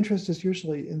 but the interest is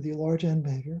usually in the large n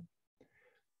behavior.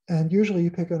 And usually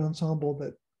you pick an ensemble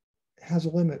that has a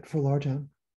limit for large n.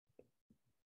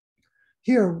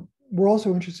 Here, we're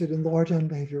also interested in the large n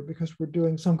behavior because we're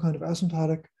doing some kind of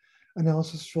asymptotic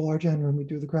analysis for large n when we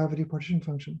do the gravity partition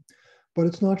function. But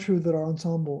it's not true that our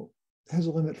ensemble has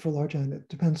a limit for large n. It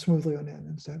depends smoothly on n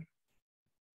instead.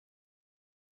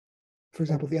 For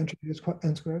example, the entropy is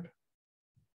n squared.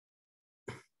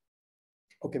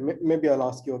 Okay, maybe I'll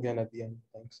ask you again at the end.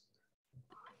 Thanks.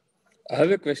 I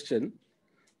have a question.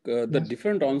 The Yes.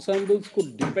 different ensembles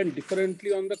could depend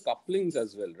differently on the couplings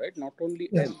as well, right? Not only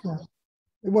Yes, n. yes.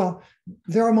 Well,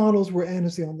 there are models where n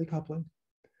is the only coupling.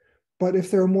 But if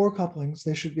there are more couplings,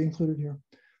 they should be included here.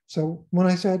 So when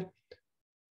I said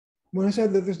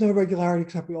that there's no regularity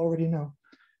except we already know,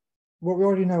 what we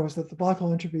already know is that the black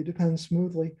hole entropy depends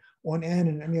smoothly on n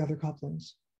and any other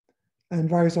couplings and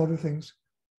various other things.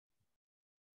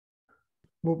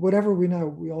 Well, whatever we know,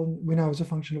 we know is a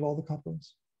function of all the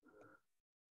couplings.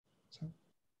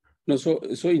 No, so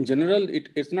in general,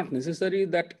 it's not necessary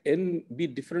that n be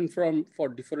different for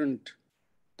different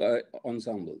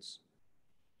ensembles.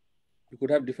 You could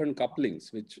have different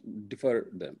couplings which differ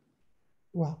them.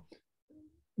 Well,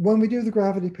 when we do the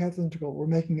gravity path integral, we're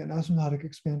making an asymptotic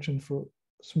expansion for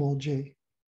small g.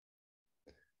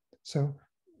 So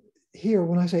here,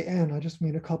 when I say n, I just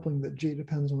mean a coupling that g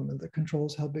depends on and that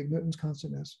controls how big Newton's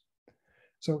constant is.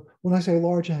 So when I say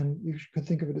large n, you could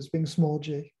think of it as being small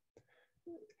g.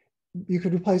 You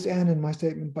could replace n in my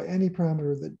statement by any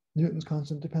parameter that Newton's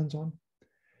constant depends on.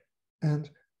 And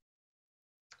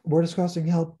we're discussing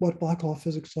what black hole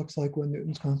physics looks like when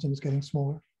Newton's constant is getting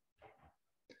smaller.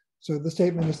 So the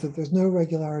statement is that there's no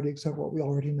regularity except what we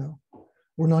already know.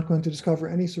 We're not going to discover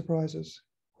any surprises.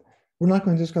 We're not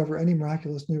going to discover any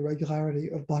miraculous new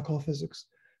regularity of black hole physics,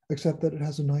 except that it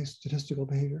has a nice statistical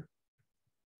behavior.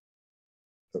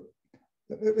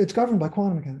 It's governed by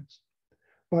quantum mechanics,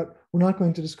 but we're not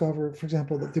going to discover, for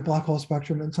example, that the black hole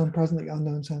spectrum in some presently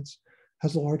unknown sense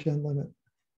has a large n limit.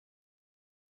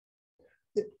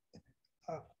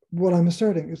 What I'm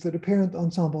asserting is that apparent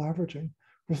ensemble averaging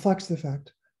reflects the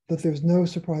fact that there's no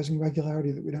surprising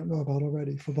regularity that we don't know about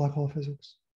already for black hole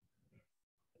physics.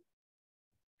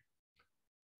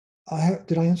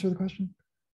 Did I answer the question?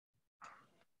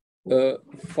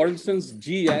 For instance,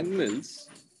 G Yang-Mills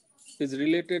is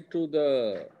related to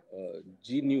the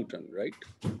G Newton, right?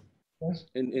 Yes.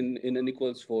 In N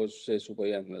equals 4, say, super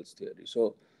Yang-Mills theory.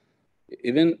 So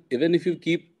even if you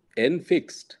keep N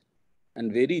fixed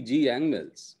and vary G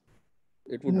Yang-Mills,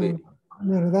 it would vary.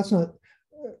 No, that's not.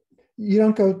 You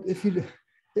don't go if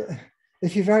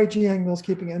you vary G Yang-Mills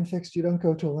keeping N fixed, you don't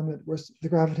go to a limit where the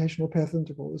gravitational path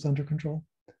integral is under control.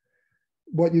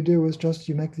 What you do is just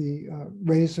you make the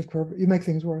radius of curve. You make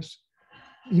things worse.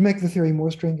 You make the theory more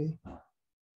stringy,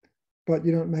 but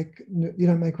you don't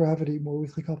make gravity more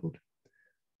weakly coupled.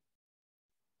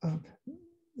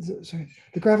 Sorry,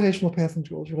 the gravitational path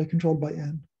integral is really controlled by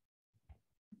N.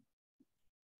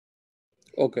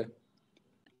 Okay.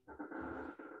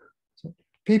 So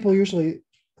people usually,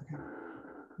 okay.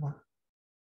 Well,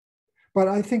 but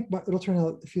I think it'll turn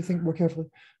out, if you think more carefully,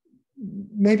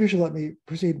 maybe you should let me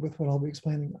proceed with what I'll be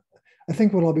explaining. I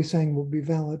think what I'll be saying will be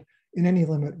valid in any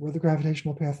limit where the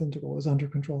gravitational path integral is under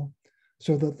control,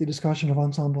 so that the discussion of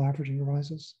ensemble averaging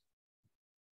arises.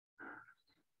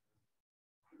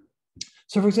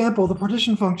 So for example, the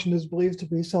partition function is believed to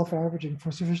be self-averaging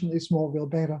for sufficiently small real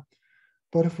beta,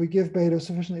 but if we give beta a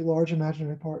sufficiently large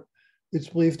imaginary part, it's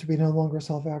believed to be no longer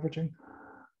self-averaging.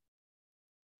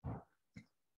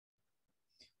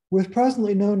 With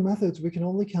presently known methods, we can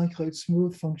only calculate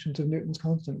smooth functions of Newton's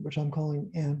constant, which I'm calling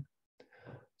n.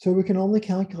 So we can only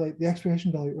calculate the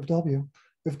expectation value of W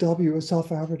if W is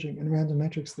self-averaging in random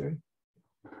matrix theory.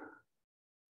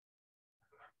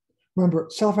 Remember,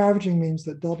 self-averaging means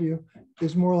that W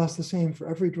is more or less the same for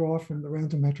every draw from the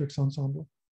random matrix ensemble.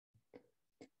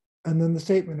 And then the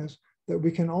statement is that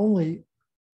we can only,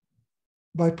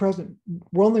 we're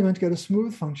only going to get a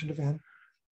smooth function of n.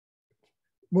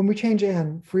 When we change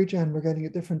n, for each n, we're getting a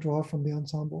different draw from the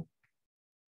ensemble.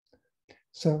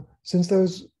 So since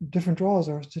those different draws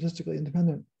are statistically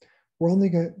independent, we're only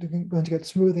going to get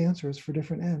smooth answers for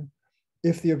different n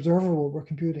if the observable we're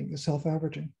computing is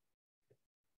self-averaging.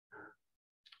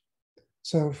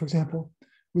 So for example,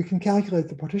 we can calculate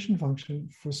the partition function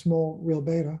for small real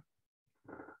beta.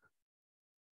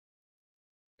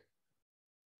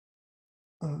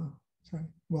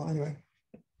 Well, anyway.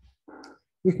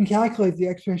 We can calculate the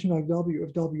expectation value of W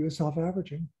if W is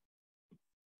self-averaging,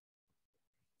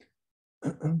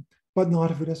 but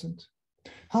not if it isn't.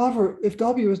 However, if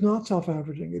W is not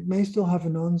self-averaging, it may still have a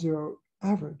non-zero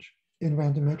average in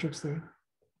random matrix theory.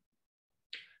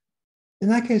 In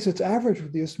that case, its average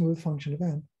would be a smooth function of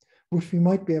n, which we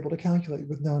might be able to calculate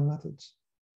with known methods.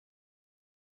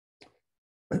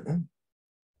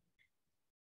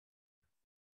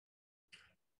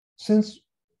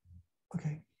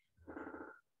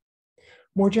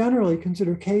 More generally,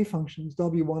 consider k functions,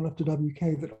 W1 up to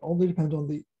Wk, that only depend on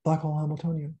the black hole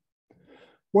Hamiltonian.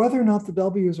 Whether or not the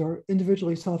W's are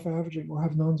individually self-averaging or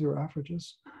have non-zero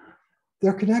averages,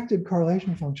 their connected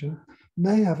correlation function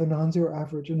may have a non-zero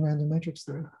average in random matrix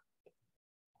theory.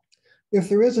 If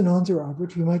there is a non-zero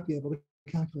average, we might be able to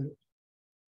calculate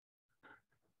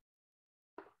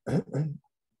it.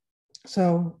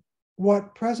 So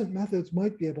what present methods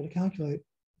might be able to calculate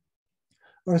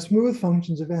are smooth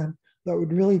functions of n that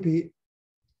would really be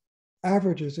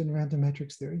averages in random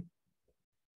matrix theory.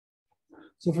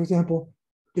 So for example,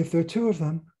 if there are two of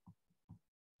them,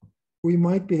 we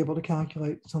might be able to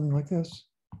calculate something like this.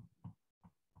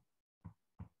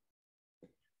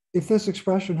 If this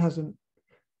expression has a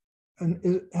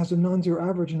non-zero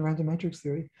average in random matrix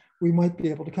theory, we might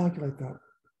be able to calculate that.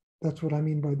 That's what I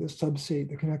mean by this sub C,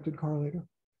 the connected correlator.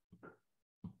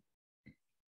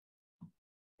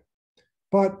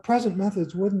 But present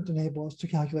methods wouldn't enable us to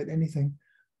calculate anything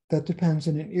that depends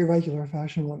in an irregular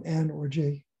fashion on n or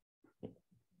g.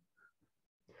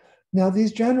 Now,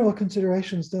 these general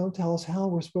considerations don't tell us how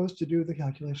we're supposed to do the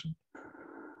calculation.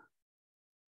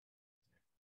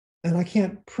 And I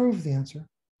can't prove the answer.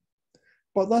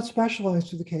 But let's specialize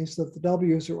to the case that the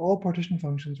W's are all partition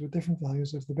functions with different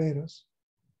values of the betas.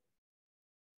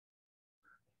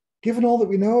 Given all that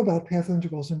we know about path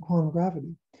integrals and quantum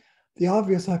gravity, the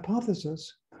obvious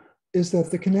hypothesis is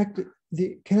that the connected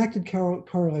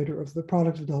correlator of the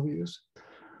product of W's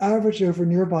averaged over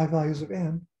nearby values of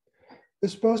n,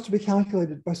 is supposed to be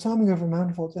calculated by summing over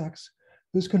manifolds X,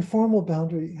 whose conformal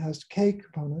boundary has k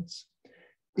components,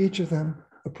 each of them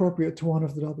appropriate to one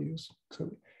of the W's.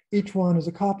 So each one is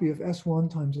a copy of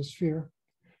S1 times a sphere,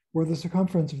 where the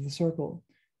circumference of the circle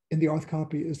in the rth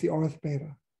copy is the rth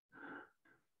beta.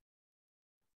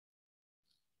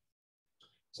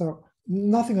 So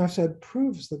nothing I've said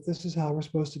proves that this is how we're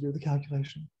supposed to do the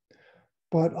calculation.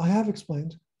 But I have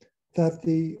explained that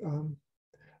the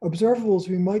observables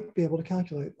we might be able to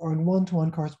calculate are in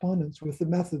one-to-one correspondence with the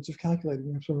methods of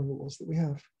calculating the observables that we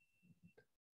have.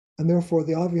 And therefore,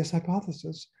 the obvious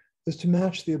hypothesis is to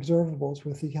match the observables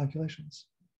with the calculations.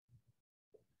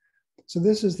 So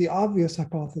this is the obvious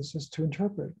hypothesis to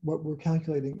interpret what we're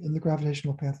calculating in the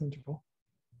gravitational path integral.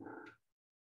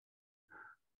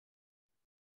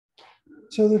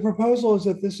 So the proposal is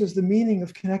that this is the meaning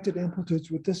of connected amplitudes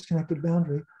with disconnected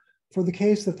boundary for the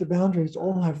case that the boundaries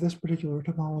all have this particular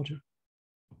topology.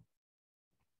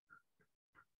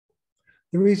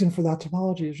 The reason for that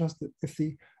topology is just that if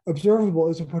the observable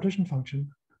is a partition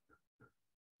function,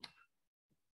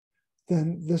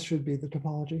 then this should be the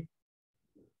topology.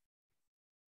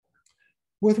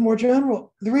 With more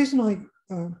general, the reason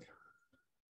I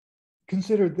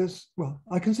considered this, well,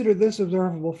 I considered this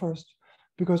observable first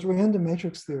because random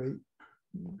matrix theory,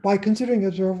 by considering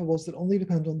observables that only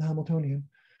depend on the Hamiltonian,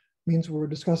 means we're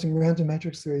discussing random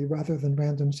matrix theory rather than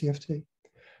random CFT.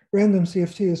 Random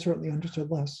CFT is certainly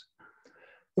understood less.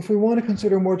 If we want to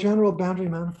consider more general boundary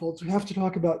manifolds, we have to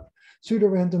talk about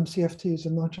pseudo-random CFTs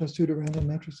and not just pseudo-random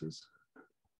matrices.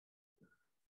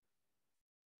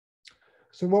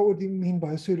 So what would we mean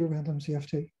by a pseudo-random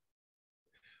CFT?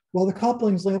 Well, the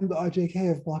couplings lambda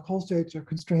ijk of black hole states are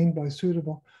constrained by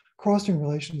suitable crossing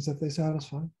relations that they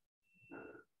satisfy.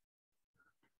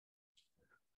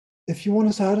 If you want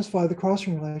to satisfy the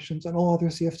crossing relations and all other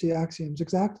CFT axioms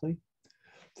exactly,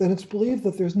 then it's believed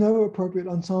that there's no appropriate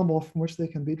ensemble from which they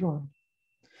can be drawn.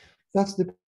 That's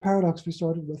the paradox we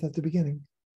started with at the beginning.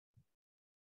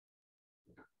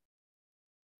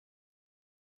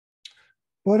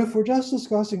 But if we're just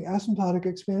discussing asymptotic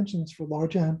expansions for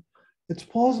large n, it's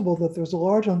plausible that there's a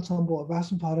large ensemble of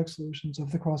asymptotic solutions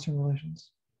of the crossing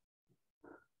relations.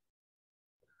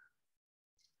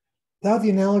 That would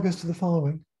be analogous to the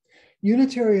following.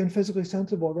 Unitary and physically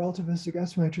sensible relativistic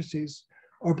S matrices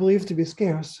are believed to be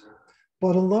scarce,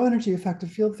 but in low energy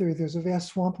effective field theory, there's a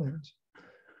vast swampland,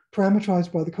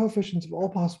 parameterized by the coefficients of all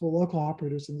possible local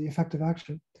operators in the effective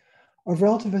action of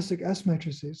relativistic S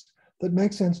matrices that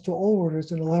make sense to all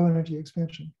orders in a low energy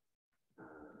expansion.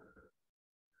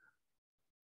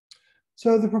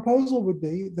 So the proposal would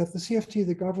be that the CFT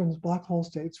that governs black hole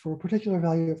states for a particular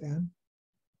value of n,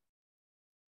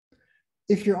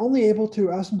 if you're only able to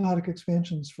asymptotic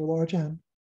expansions for large n,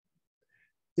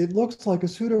 it looks like a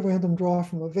pseudo-random draw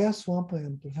from a vast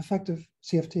swampland of effective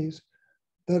CFTs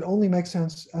that only makes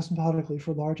sense asymptotically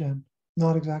for large n,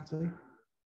 not exactly.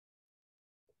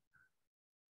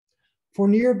 For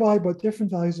nearby but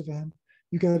different values of n,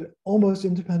 you get almost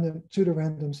independent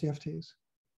pseudo-random CFTs.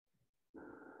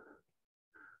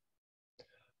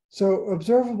 So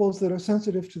observables that are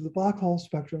sensitive to the black hole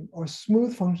spectrum are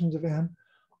smooth functions of n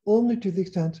only to the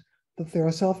extent that there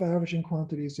are self-averaging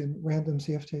quantities in random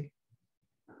CFT.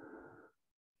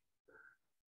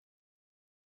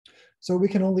 So we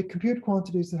can only compute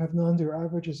quantities that have non-zero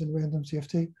averages in random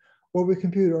CFT. What we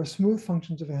compute are smooth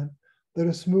functions of n that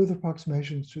are smooth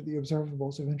approximations to the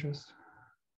observables of interest.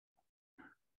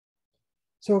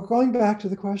 So going back to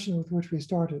the question with which we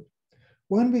started,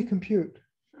 when we compute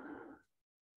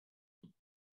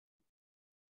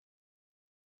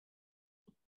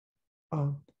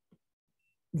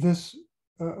this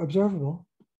observable,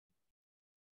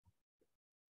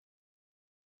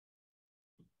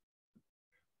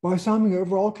 by summing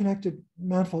over all connected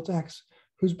manifolds X,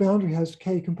 whose boundary has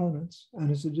k components and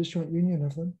is a disjoint union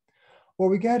of them, what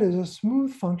we get is a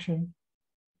smooth function.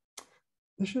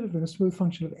 This should have been a smooth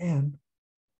function of n,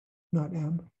 not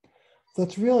m.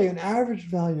 That's really an average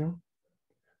value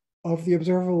of the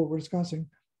observable we're discussing,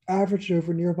 averaged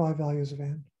over nearby values of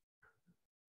n.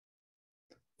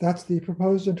 That's the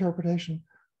proposed interpretation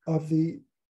of the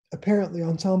apparently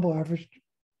ensemble averaged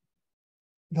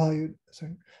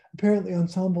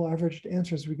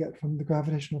answers we get from the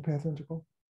gravitational path integral.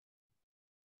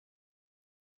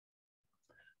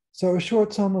 So a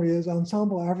short summary is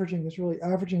ensemble averaging is really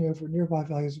averaging over nearby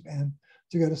values of n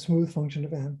to get a smooth function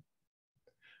of n.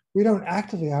 We don't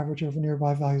actively average over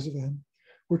nearby values of n.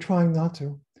 We're trying not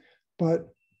to, but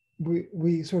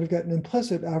we sort of get an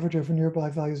implicit average over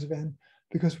nearby values of n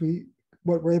because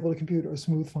what we're able to compute are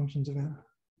smooth functions of n.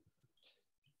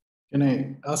 Can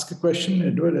I ask a question,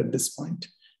 Edward, at this point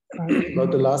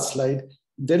about the last slide?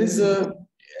 There is a,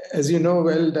 as you know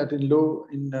well, that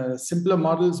in simpler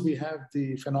models, we have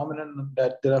the phenomenon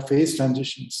that there are phase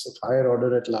transitions of higher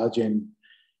order at large n.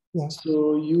 Yes.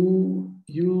 So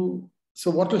so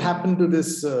what will happen to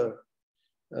this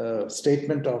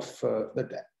statement of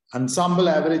that ensemble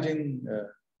averaging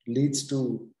leads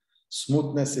to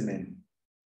smoothness in n?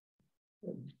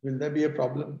 Will there be a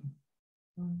problem?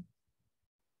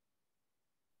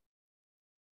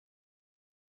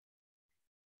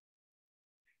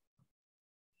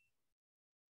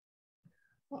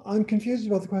 I'm confused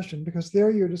about the question because there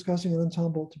you're discussing an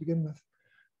ensemble to begin with.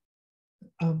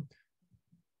 Are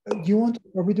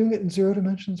we doing it in 0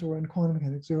 dimensions or in quantum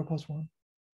mechanics, 0 plus 1?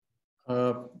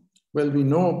 Well, we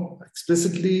know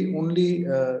explicitly only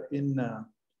in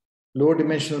lower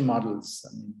dimensional models.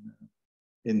 I mean,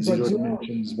 in 0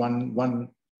 dimensions, one,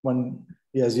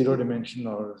 0 dimension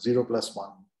or 0 plus 1.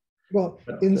 Well,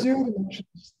 in 0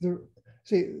 dimensions,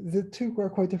 the two are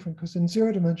quite different because in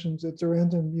 0 dimensions, it's a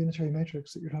random unitary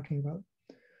matrix that you're talking about.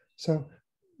 So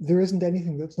there isn't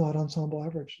anything that's not ensemble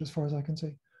averaged as far as I can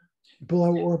see,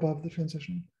 below or above the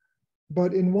transition.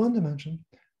 But in 1 dimension,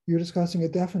 you're discussing a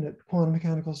definite quantum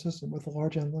mechanical system with a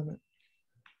large n limit.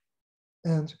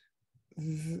 And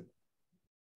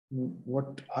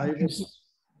what I was,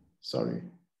 sorry.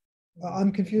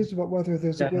 I'm confused about whether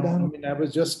there's a good I mean, I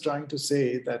was just trying to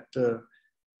say that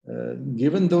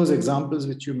given those examples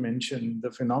which you mentioned,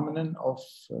 the phenomenon of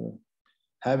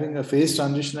having a phase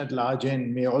transition at large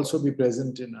n may also be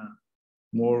present in a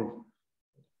more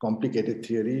complicated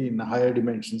theory in higher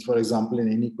dimensions, for example, in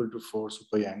n equal to 4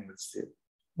 super Yang-Mills theory.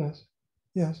 Yes,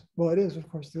 yes. Well, it is, of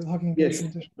course. They're talking about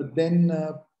transition. But then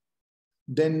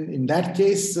in that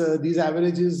case, these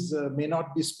averages may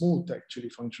not be smooth, actually,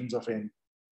 functions of n.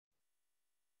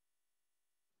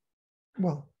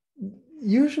 Well,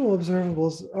 usual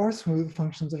observables are smooth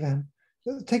functions of n.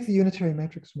 Take the unitary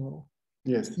matrix model.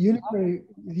 Yes. If you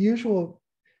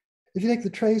take the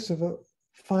trace of a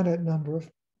finite number of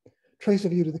trace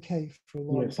of u to the k for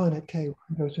log finite k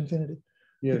goes to infinity.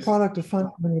 Yes. The product of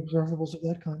finite many observables of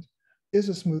that kind is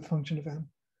a smooth function of n.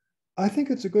 I think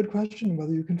it's a good question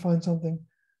whether you can find something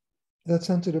that's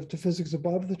sensitive to physics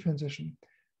above the transition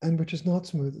and which is not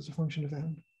smooth as a function of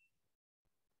n.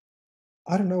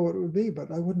 I don't know what it would be,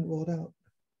 but I wouldn't rule it out.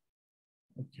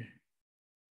 Okay.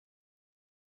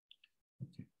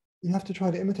 You have to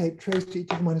try to imitate trace to e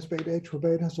to the minus beta h, where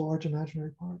beta has a large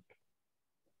imaginary part.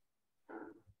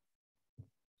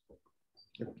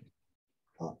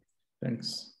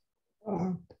 Thanks.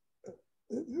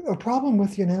 A problem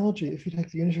with the analogy, if you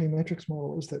take the unitary matrix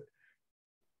model, is that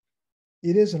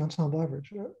it is an ensemble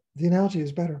average. The analogy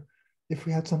is better if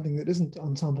we had something that isn't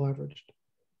ensemble averaged.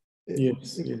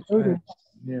 If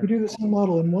we do the same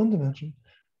model in 1 dimension,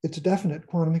 it's a definite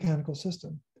quantum mechanical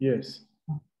system. Yes.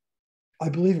 I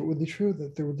believe it would be true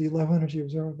that there would be low energy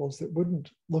observables that wouldn't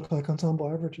look like ensemble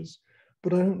averages,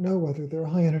 but I don't know whether there are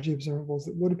high energy observables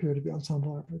that would appear to be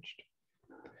ensemble averaged.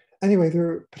 Anyway, there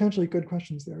are potentially good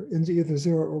questions there in either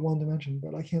 0 or 1 dimension,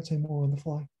 but I can't say more on the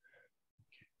fly.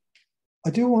 I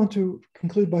do want to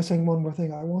conclude by saying one more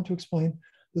thing. I want to explain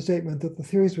the statement that the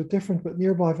theories with different but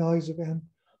nearby values of n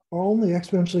are only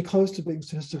exponentially close to being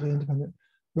statistically independent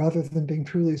rather than being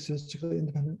truly statistically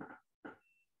independent.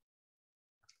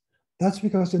 That's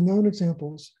because in known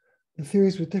examples, the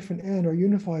theories with different n are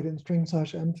unified in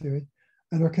string/m theory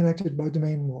and are connected by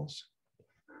domain walls.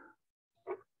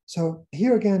 So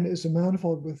here again is a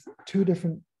manifold with 2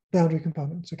 different boundary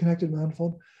components, a connected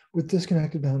manifold with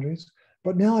disconnected boundaries.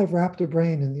 But now I've wrapped a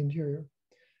brane in the interior,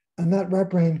 and that wrap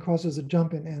brane causes a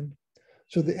jump in n.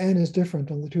 So the n is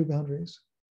different on the 2 boundaries.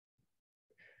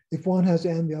 If one has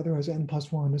n, the other has n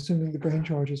plus 1, assuming the brane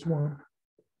charge is 1.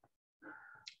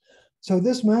 So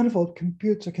this manifold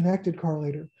computes a connected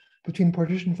correlator between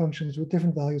partition functions with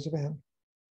different values of n.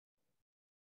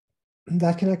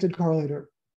 That connected correlator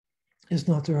is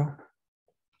not 0.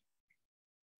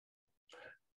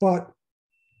 But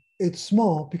it's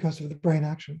small because of the brane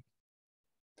action.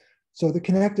 So the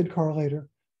connected correlator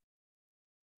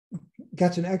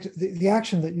gets the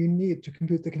action that you need to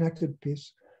compute the connected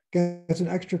piece gets an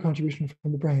extra contribution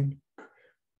from the brane,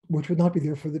 which would not be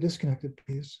there for the disconnected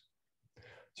piece.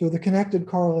 So the connected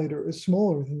correlator is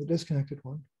smaller than the disconnected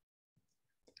one,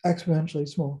 exponentially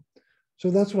small. So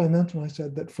that's what I meant when I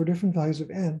said that for different values of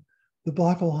n, the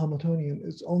black hole Hamiltonian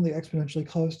is only exponentially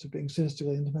close to being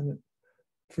statistically independent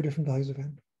for different values of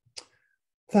n.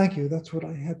 Thank you. That's what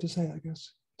I had to say, I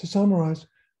guess. To summarize,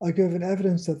 I give an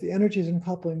evidence that the energies and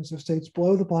couplings of states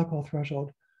below the black hole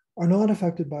threshold are not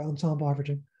affected by ensemble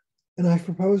averaging And I've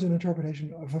proposed an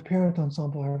interpretation of apparent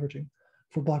ensemble averaging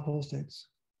for black hole states.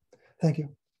 Thank you.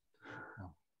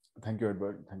 Thank you,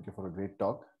 Edward. Thank you for a great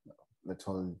talk. Let's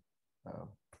all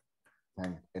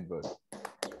thank Edward.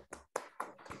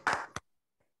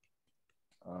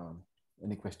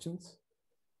 Any questions?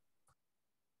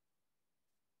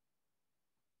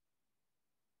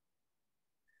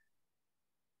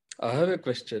 I have a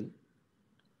question.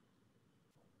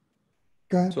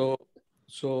 Go ahead.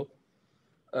 So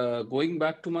going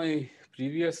back to my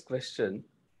previous question,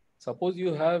 suppose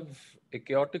you have a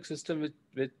chaotic system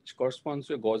which corresponds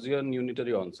to a Gaussian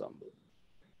unitary ensemble.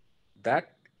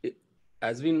 That,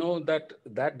 as we know,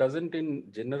 that doesn't in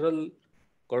general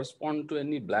correspond to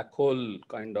any black hole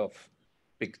kind of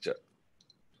picture.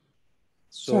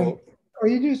 So, sorry, are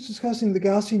you just discussing the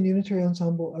Gaussian unitary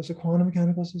ensemble as a quantum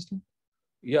mechanical system?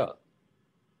 Yeah.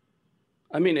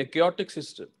 I mean, a chaotic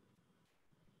system.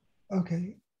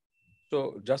 Okay.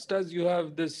 So just as you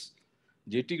have this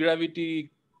JT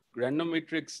gravity random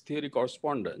matrix theory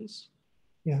correspondence,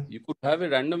 yeah, you could have a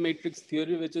random matrix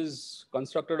theory which is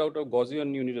constructed out of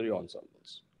Gaussian unitary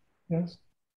ensembles. Yes.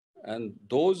 And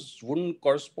those wouldn't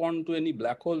correspond to any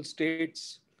black hole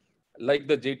states like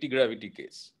the JT gravity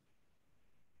case.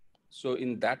 So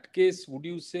in that case, would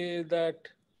you say that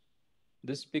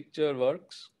this picture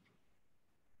works?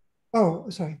 Oh,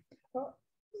 sorry.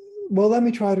 Well, let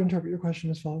me try to interpret your question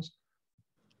as follows.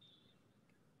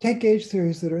 Take gauge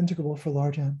theories that are integrable for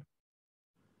large n.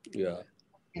 Yeah.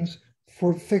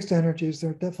 For fixed energies,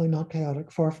 they're definitely not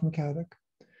chaotic, far from chaotic.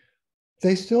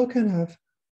 They still can have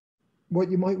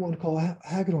what you might want to call a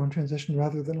Hagedorn transition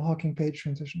rather than a Hawking-Page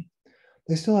transition.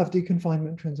 They still have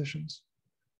deconfinement transitions.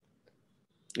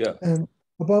 Yeah. And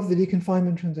above the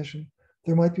deconfinement transition,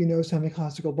 there might be no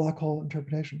semi-classical black hole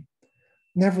interpretation.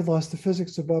 Nevertheless, the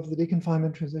physics above the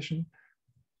deconfinement transition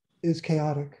is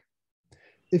chaotic.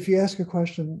 If you ask a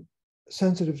question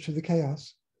sensitive to the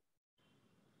chaos,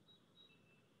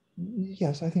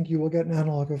 yes, I think you will get an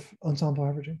analog of ensemble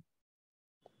averaging.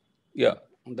 Yeah,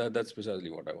 that's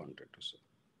precisely what I wanted to say.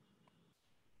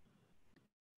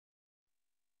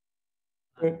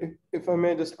 If I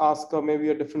may just ask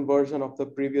maybe a different version of the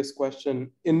previous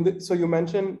question. So you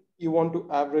mentioned you want to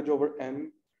average over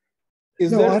n. I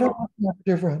don't want to average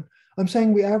over n. I'm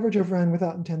saying we average over n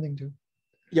without intending to.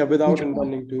 Yeah, without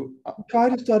intending to. We try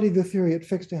to study the theory at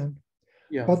fixed n.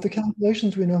 Yeah. But the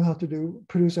calculations we know how to do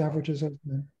produce averages of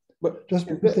n. But just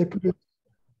because they produce,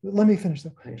 let me finish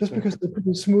though. Just because they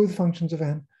produce smooth functions of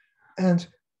n, and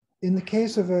in the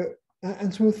case of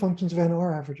and smooth functions of n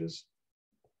are averages,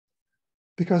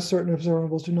 because certain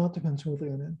observables do not depend smoothly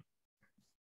on n.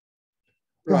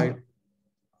 Right.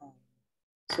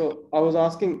 So I was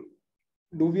asking,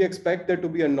 do we expect there to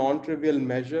be a non-trivial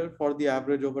measure for the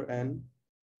average over n?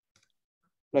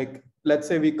 Like, let's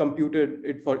say we computed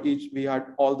it for each, we had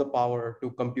all the power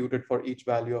to compute it for each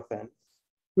value of n.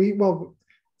 Well,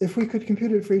 if we could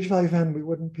compute it for each value of n, we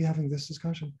wouldn't be having this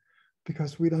discussion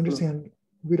because we'd understand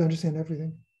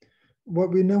everything.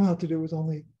 What we know how to do is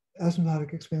only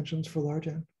asymptotic expansions for large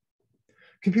n.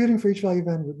 Computing for each value of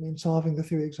n would mean solving the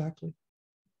theory exactly.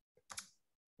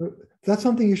 That's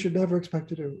something you should never expect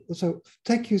to do. So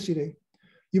take QCD.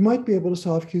 You might be able to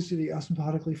solve QCD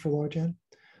asymptotically for large n.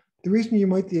 The reason you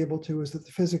might be able to is that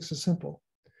the physics is simple.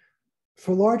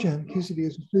 For large n, QCD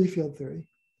is a free field theory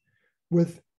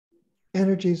with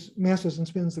energies, masses, and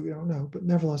spins that we don't know, but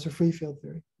nevertheless a free field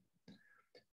theory.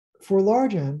 For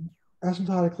large n,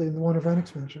 asymptotically in the 1 over n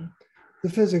expansion, the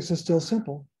physics is still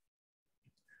simple.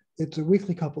 It's a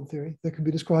weakly coupled theory that can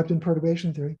be described in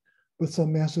perturbation theory with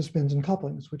some massive spins and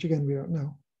couplings, which again, we don't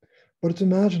know. But it's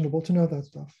imaginable to know that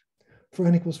stuff. For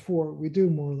n equals 4, we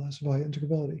do more or less via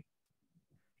integrability.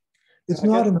 It's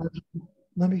not imaginable.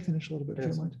 Let me finish a little bit, if you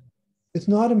don't mind. It's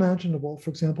not imaginable, for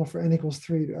example, for n equals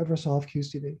 3 to ever solve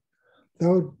QCD.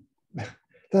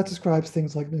 That describes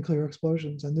things like nuclear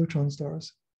explosions and neutron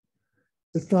stars.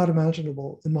 It's not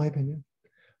imaginable, in my opinion,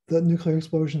 that nuclear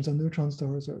explosions and neutron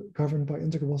stars are governed by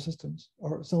integrable systems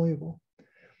or soluble.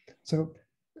 So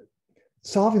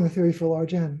solving the theory for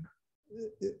large n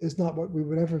is not what we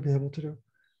would ever be able to do.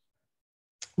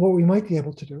 What we might be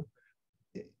able to do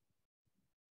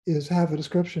is have a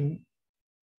description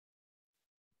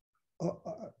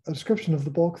of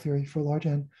the bulk theory for large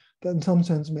n that in some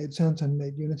sense made sense and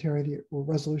made unitarity or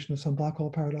resolution of some black hole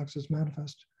paradoxes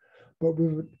manifest. But we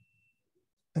would,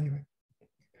 anyway,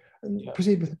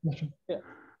 proceed with the question. Yeah,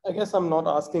 I guess I'm not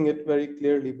asking it very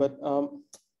clearly, but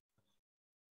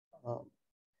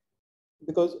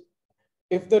because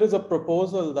if there is a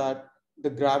proposal that the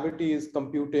gravity is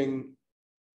computing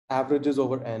averages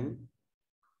over n,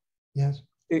 yes,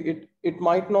 it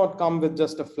might not come with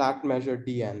just a flat measure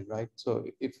dn, right? So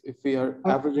if we are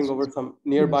averaging over some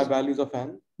nearby values of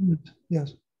n.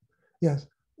 Yes, yes.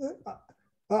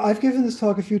 I've given this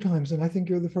talk a few times, and I think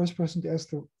you're the first person to ask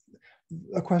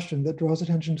a question that draws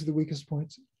attention to the weakest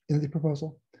points in the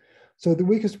proposal. So the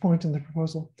weakest point in the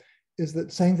proposal is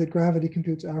that saying that gravity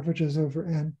computes averages over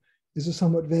n is a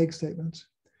somewhat vague statement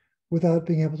without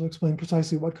being able to explain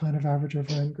precisely what kind of average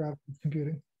over n gravity is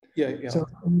computing. Yeah. So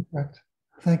I'm correct.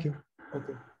 Thank you.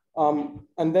 Okay.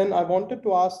 And then I wanted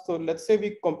to ask, so let's say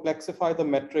we complexify the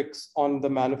metrics on the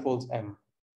manifolds M.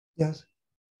 Yes.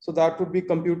 So that would be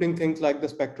computing things like the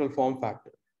spectral form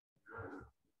factor.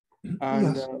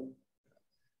 And, yes.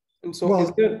 And so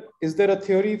is there a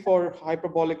theory for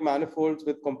hyperbolic manifolds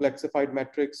with complexified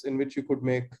metrics in which you could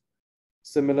make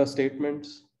similar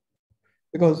statements?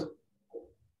 Because,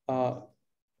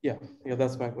 yeah,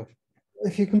 that's my question.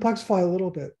 If you complexify a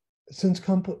little bit, since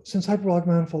hyperbolic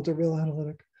manifolds are real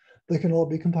analytic, they can all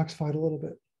be complexified a little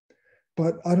bit.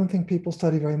 But I don't think people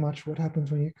study very much what happens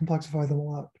when you complexify them a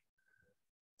lot.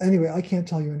 Anyway, I can't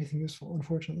tell you anything useful,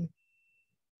 unfortunately.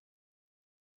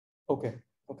 Okay,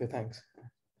 thanks.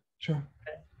 Sure.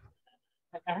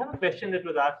 I have a question that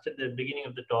was asked at the beginning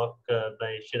of the talk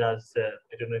by Shiraz.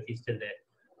 I don't know if he's still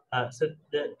there. So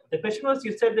the question was,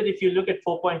 you said that if you look at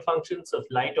 4-point functions of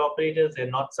light operators, they're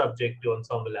not subject to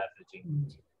ensemble averaging.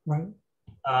 Right.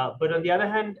 But on the other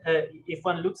hand, if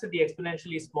one looks at the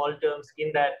exponentially small terms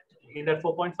in that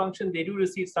 4-point function, they do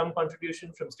receive some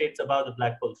contribution from states above the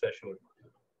black hole threshold.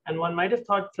 And one might have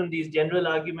thought from these general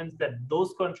arguments that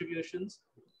those contributions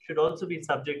should also be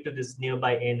subject to this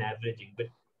nearby n averaging. But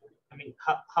I mean,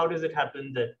 how does it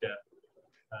happen that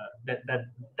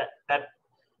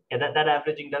that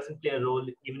averaging doesn't play a role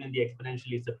even in the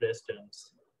exponentially suppressed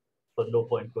terms for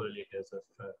low-point correlators of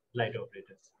light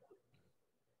operators?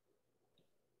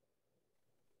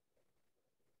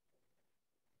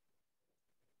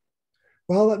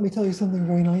 Well, let me tell you something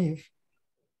very naive.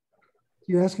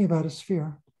 You're asking about a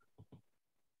sphere.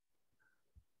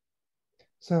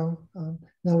 So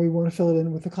now we want to fill it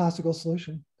in with the classical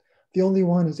solution. The only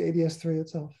one is ADS3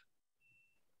 itself.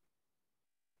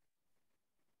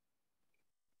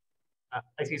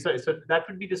 I see. So that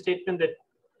would be the statement that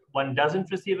one doesn't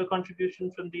receive a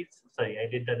contribution from these. Sorry, I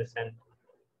didn't understand.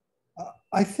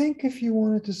 I think if you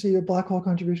wanted to see a black hole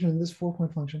contribution in this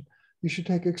 4-point function, you should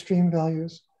take extreme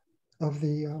values of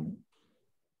the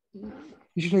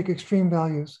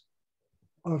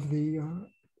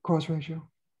cross ratio,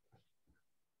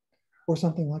 or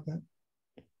something like that.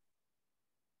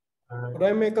 Could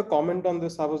I make a comment on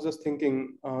this? I was just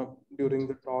thinking during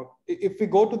the talk. If we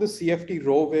go to the CFT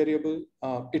rho variable,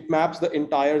 it maps the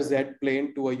entire Z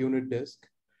plane to a unit disk.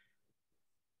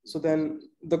 So then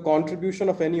the contribution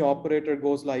of any operator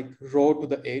goes like rho to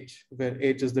the H, where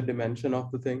H is the dimension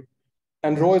of the thing.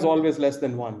 And rho is always less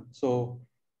than 1. So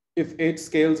if H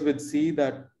scales with C,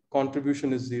 that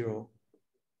contribution is 0.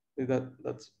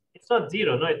 That's... It's not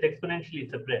 0, no, it's exponentially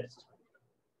suppressed.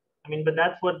 I mean, but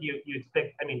that's what you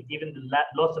expect. I mean, even the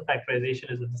loss of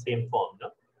factorization is in the same form, no?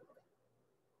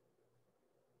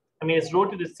 I mean, it's rho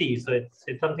to the C, so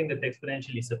it's something that's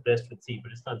exponentially suppressed with C,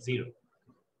 but it's not 0.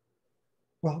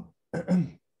 Well, yeah.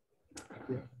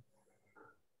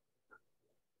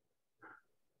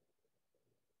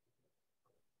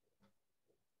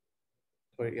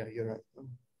 Sorry, yeah, you're right.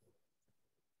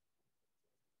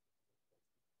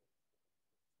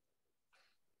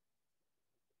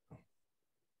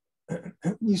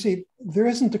 You see, there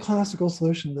isn't a classical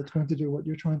solution that's going to do what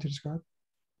you're trying to describe.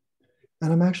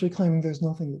 And I'm actually claiming there's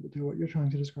nothing that would do what you're trying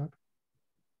to describe.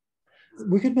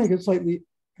 We could make it slightly,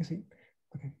 I see,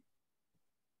 okay.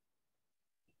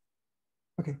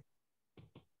 Okay.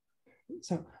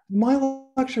 So my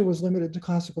lecture was limited to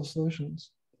classical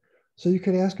solutions. So you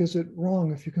could ask, is it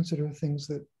wrong if you consider things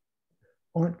that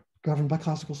aren't governed by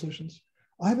classical solutions?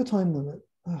 I have a time limit.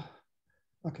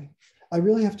 Okay. I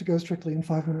really have to go strictly in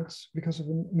 5 minutes because of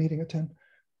a meeting at 10.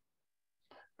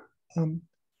 In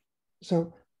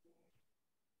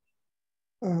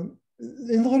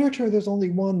the literature, there's only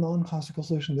one non-classical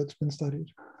solution that's been studied,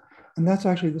 and that's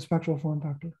actually the spectral form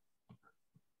factor.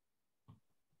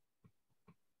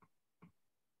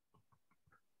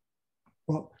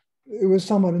 Well, it was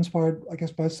somewhat inspired, I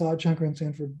guess, by Saad, Schenker, and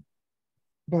Sanford,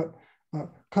 but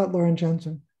Cutler and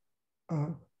Jensen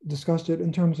discussed it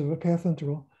in terms of a path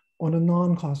integral on a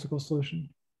non-classical solution,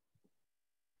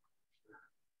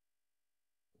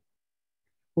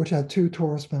 which had 2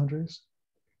 torus boundaries.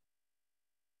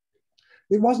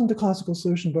 It wasn't a classical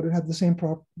solution, but it had the same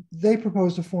they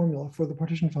proposed a formula for the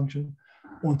partition function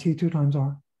on T2 times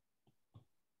R.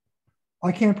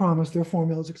 I can't promise their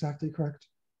formula is exactly correct,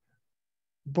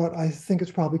 but I think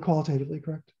it's probably qualitatively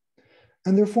correct.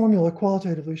 And their formula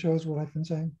qualitatively shows what I've been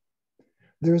saying.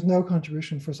 There is no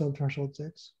contribution for subthreshold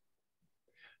states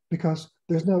because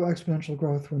there's no exponential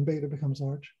growth when beta becomes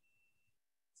large.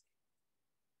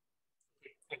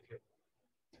 Thank you.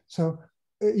 So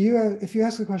if you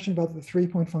ask the question about the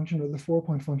 3-point function or the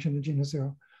 4-point function in genus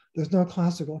 0, there's no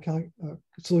classical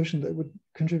solution that would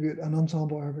contribute an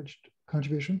ensemble averaged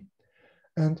contribution.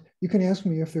 And you can ask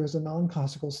me if there's a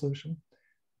non-classical solution.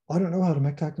 I don't know how to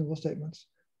make technical statements.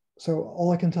 So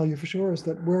all I can tell you for sure is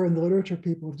that where in the literature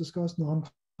people have discussed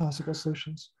non-classical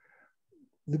solutions,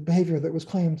 the behavior that was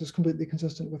claimed is completely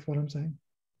consistent with what I'm saying.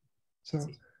 So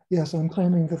yes, I'm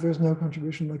claiming that there's no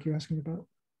contribution like you're asking about.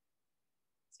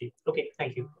 Okay,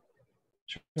 thank you.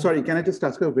 Sure. Sorry, can I just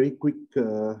ask a very quick,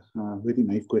 very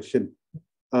naive question?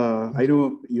 I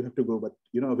know you have to go, but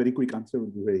a very quick answer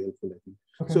would be very helpful, I think.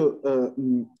 Okay. So,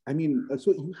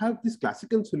 so you have these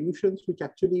classical solutions which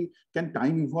actually can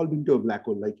time evolve into a black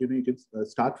hole. Like, you can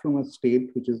start from a state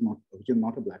which is not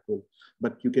a black hole,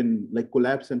 but you can like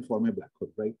collapse and form a black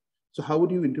hole, right? So how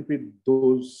would you interpret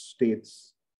those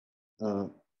states?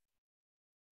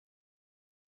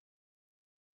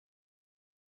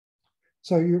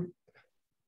 So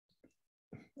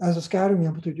as a scattering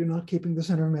amplitude, you're not keeping the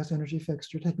center of mass energy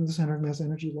fixed. You're taking the center of mass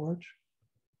energy large.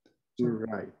 So,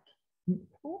 right.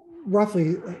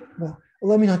 Roughly, well,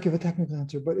 let me not give a technical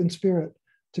answer, but in spirit,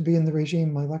 to be in the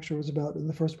regime my lecture was about in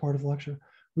the first part of the lecture,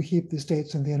 we keep the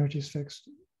states and the energies fixed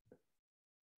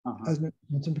as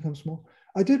momentum becomes small.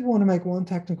 I did want to make one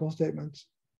technical statement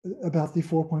about the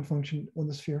 4-point function on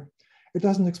the sphere. It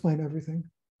doesn't explain everything.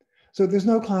 So there's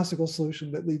no classical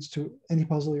solution that leads to any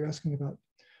puzzle you're asking about.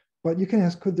 But you can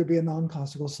ask, could there be a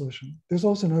non-classical solution? There's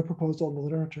also no proposal in the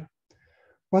literature.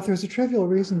 But there's a trivial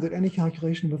reason that any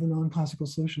calculation with a non-classical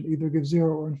solution either gives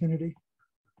 0 or infinity.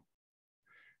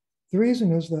 The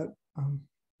reason is that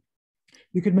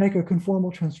you could make a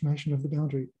conformal transformation of the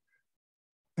boundary,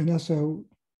 an SOD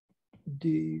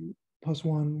plus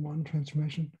 1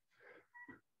 transformation.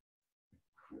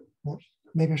 Well,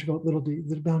 maybe I should go with little d,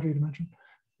 the boundary dimension.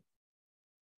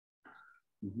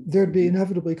 There'd be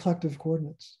inevitably collective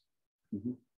coordinates.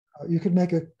 You could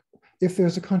make if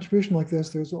there's a contribution like this,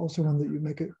 there's also one that you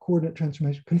make a coordinate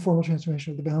transformation, conformal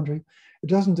transformation of the boundary. It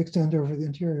doesn't extend over the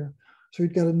interior. So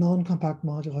you'd get a non-compact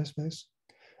moduli space.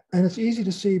 And it's easy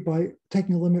to see by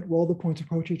taking a limit where all the points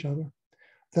approach each other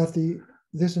that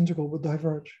this integral would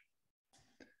diverge.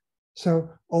 So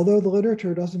although the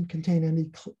literature doesn't contain any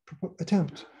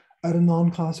attempt at a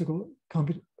non-classical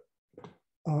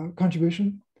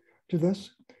contribution to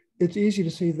this, it's easy to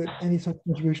see that any such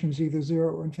contribution is either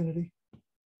 0 or infinity.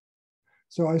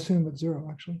 So I assume it's 0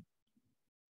 actually.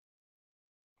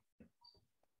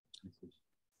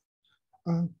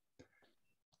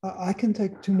 I can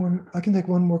take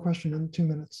one more question in 2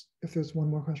 minutes if there's one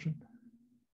more question.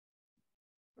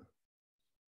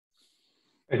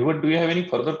 Edward, do you have any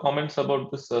further comments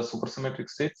about this supersymmetric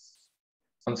states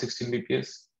on 16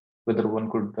 BPS? Whether one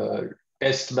could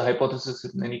test the hypothesis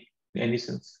in any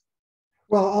sense?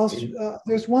 Well,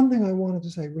 there's one thing I wanted to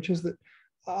say, which is that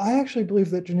I actually believe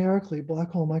that generically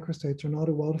black hole microstates are not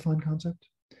a well-defined concept,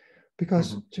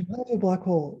 because to have a black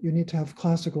hole, you need to have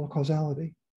classical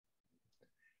causality,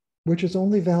 which is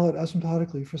only valid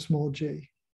asymptotically for small g.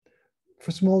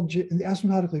 For small g,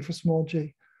 asymptotically for small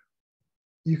g,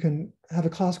 you can have a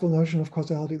classical notion of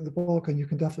causality in the bulk, and you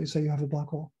can definitely say you have a black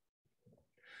hole.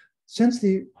 Since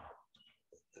the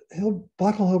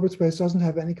black hole Hilbert space doesn't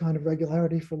have any kind of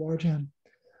regularity for large n,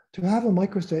 to have a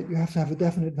microstate, you have to have a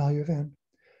definite value of n.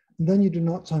 And then you do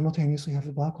not simultaneously have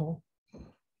a black hole.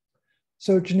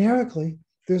 So generically,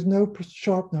 there's no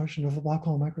sharp notion of a black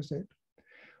hole microstate.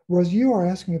 Whereas you are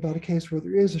asking about a case where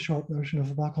there is a sharp notion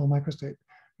of a black hole microstate,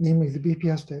 namely the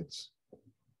BPS states.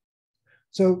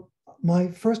 So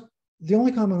the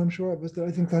only comment I'm sure of is that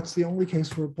I think that's the only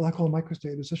case where black hole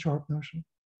microstate is a sharp notion.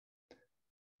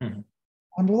 I'm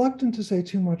reluctant to say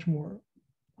too much more,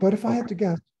 but if I had to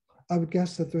guess, I would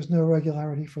guess that there's no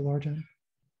regularity for large n.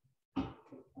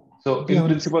 So in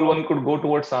principle, one could go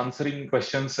towards answering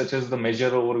questions such as the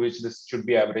measure over which this should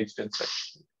be averaged and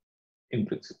such, in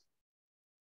principle.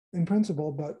 In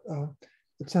principle, but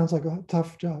it sounds like a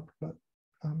tough job, but.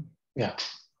 Yeah,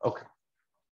 okay.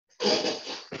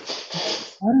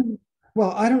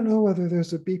 I don't know whether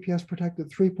there's a BPS protected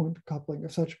 3-point coupling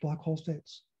of such black hole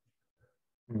states.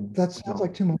 That sounds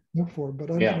like too much to look for, but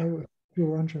I don't know if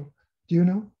true or untrue. Do you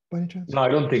know by any chance? No, I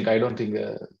don't think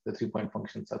the 3-point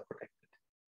functions are protected.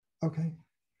 Okay.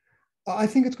 I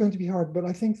think it's going to be hard, but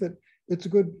I think that it's a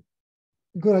good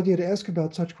idea to ask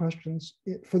about such questions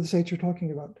for the states you're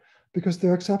talking about, because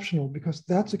they're exceptional, because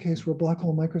that's a case where black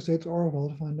hole microstates are a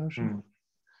well-defined notion.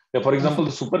 Yeah, for example,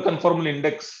 the super conformal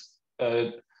index,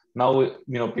 now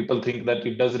people think that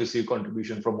it does receive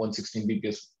contribution from 116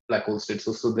 BPS black hole states.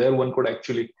 So there one could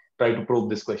actually try to probe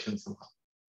this question somehow.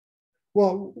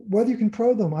 Well, whether you can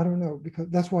probe them, I don't know, because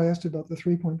that's why I asked about the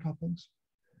 3-point couplings.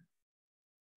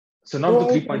 So not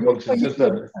the 3-point function, just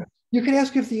the... You can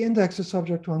ask if the index is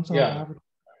subject to ensemble average.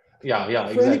 Yeah,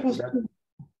 For exactly.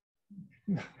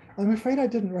 I'm afraid I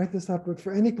didn't write this up, but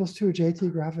for n equals 2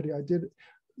 JT gravity, I did.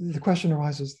 The question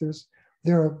arises: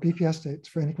 there are BPS states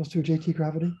for n equals 2 JT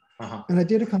gravity, and I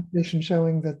did a computation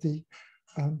showing that the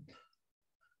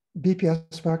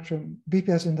BPS spectrum,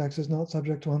 BPS index is not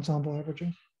subject to ensemble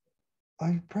averaging.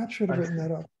 I perhaps should have written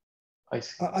that up. I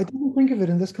see. I didn't think of it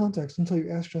in this context until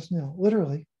you asked just now.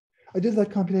 Literally, I did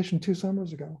that computation 2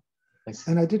 summers ago,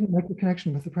 and I didn't make the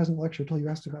connection with the present lecture until you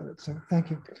asked about it. So thank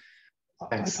you.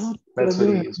 Thanks. That's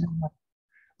very useful.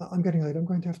 I'm getting late. I'm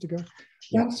going to have to go.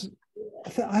 Thanks.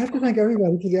 I have to thank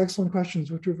everybody for the excellent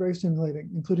questions, which were very stimulating,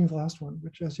 including the last one,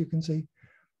 which, as you can see,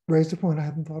 raised a point I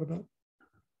hadn't thought about.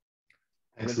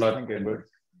 Thanks a lot. Thank you, Edward.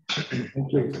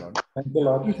 Thank you. Thanks a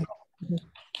lot.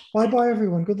 Bye-bye,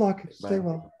 everyone. Good luck. Stay Bye.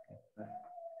 well.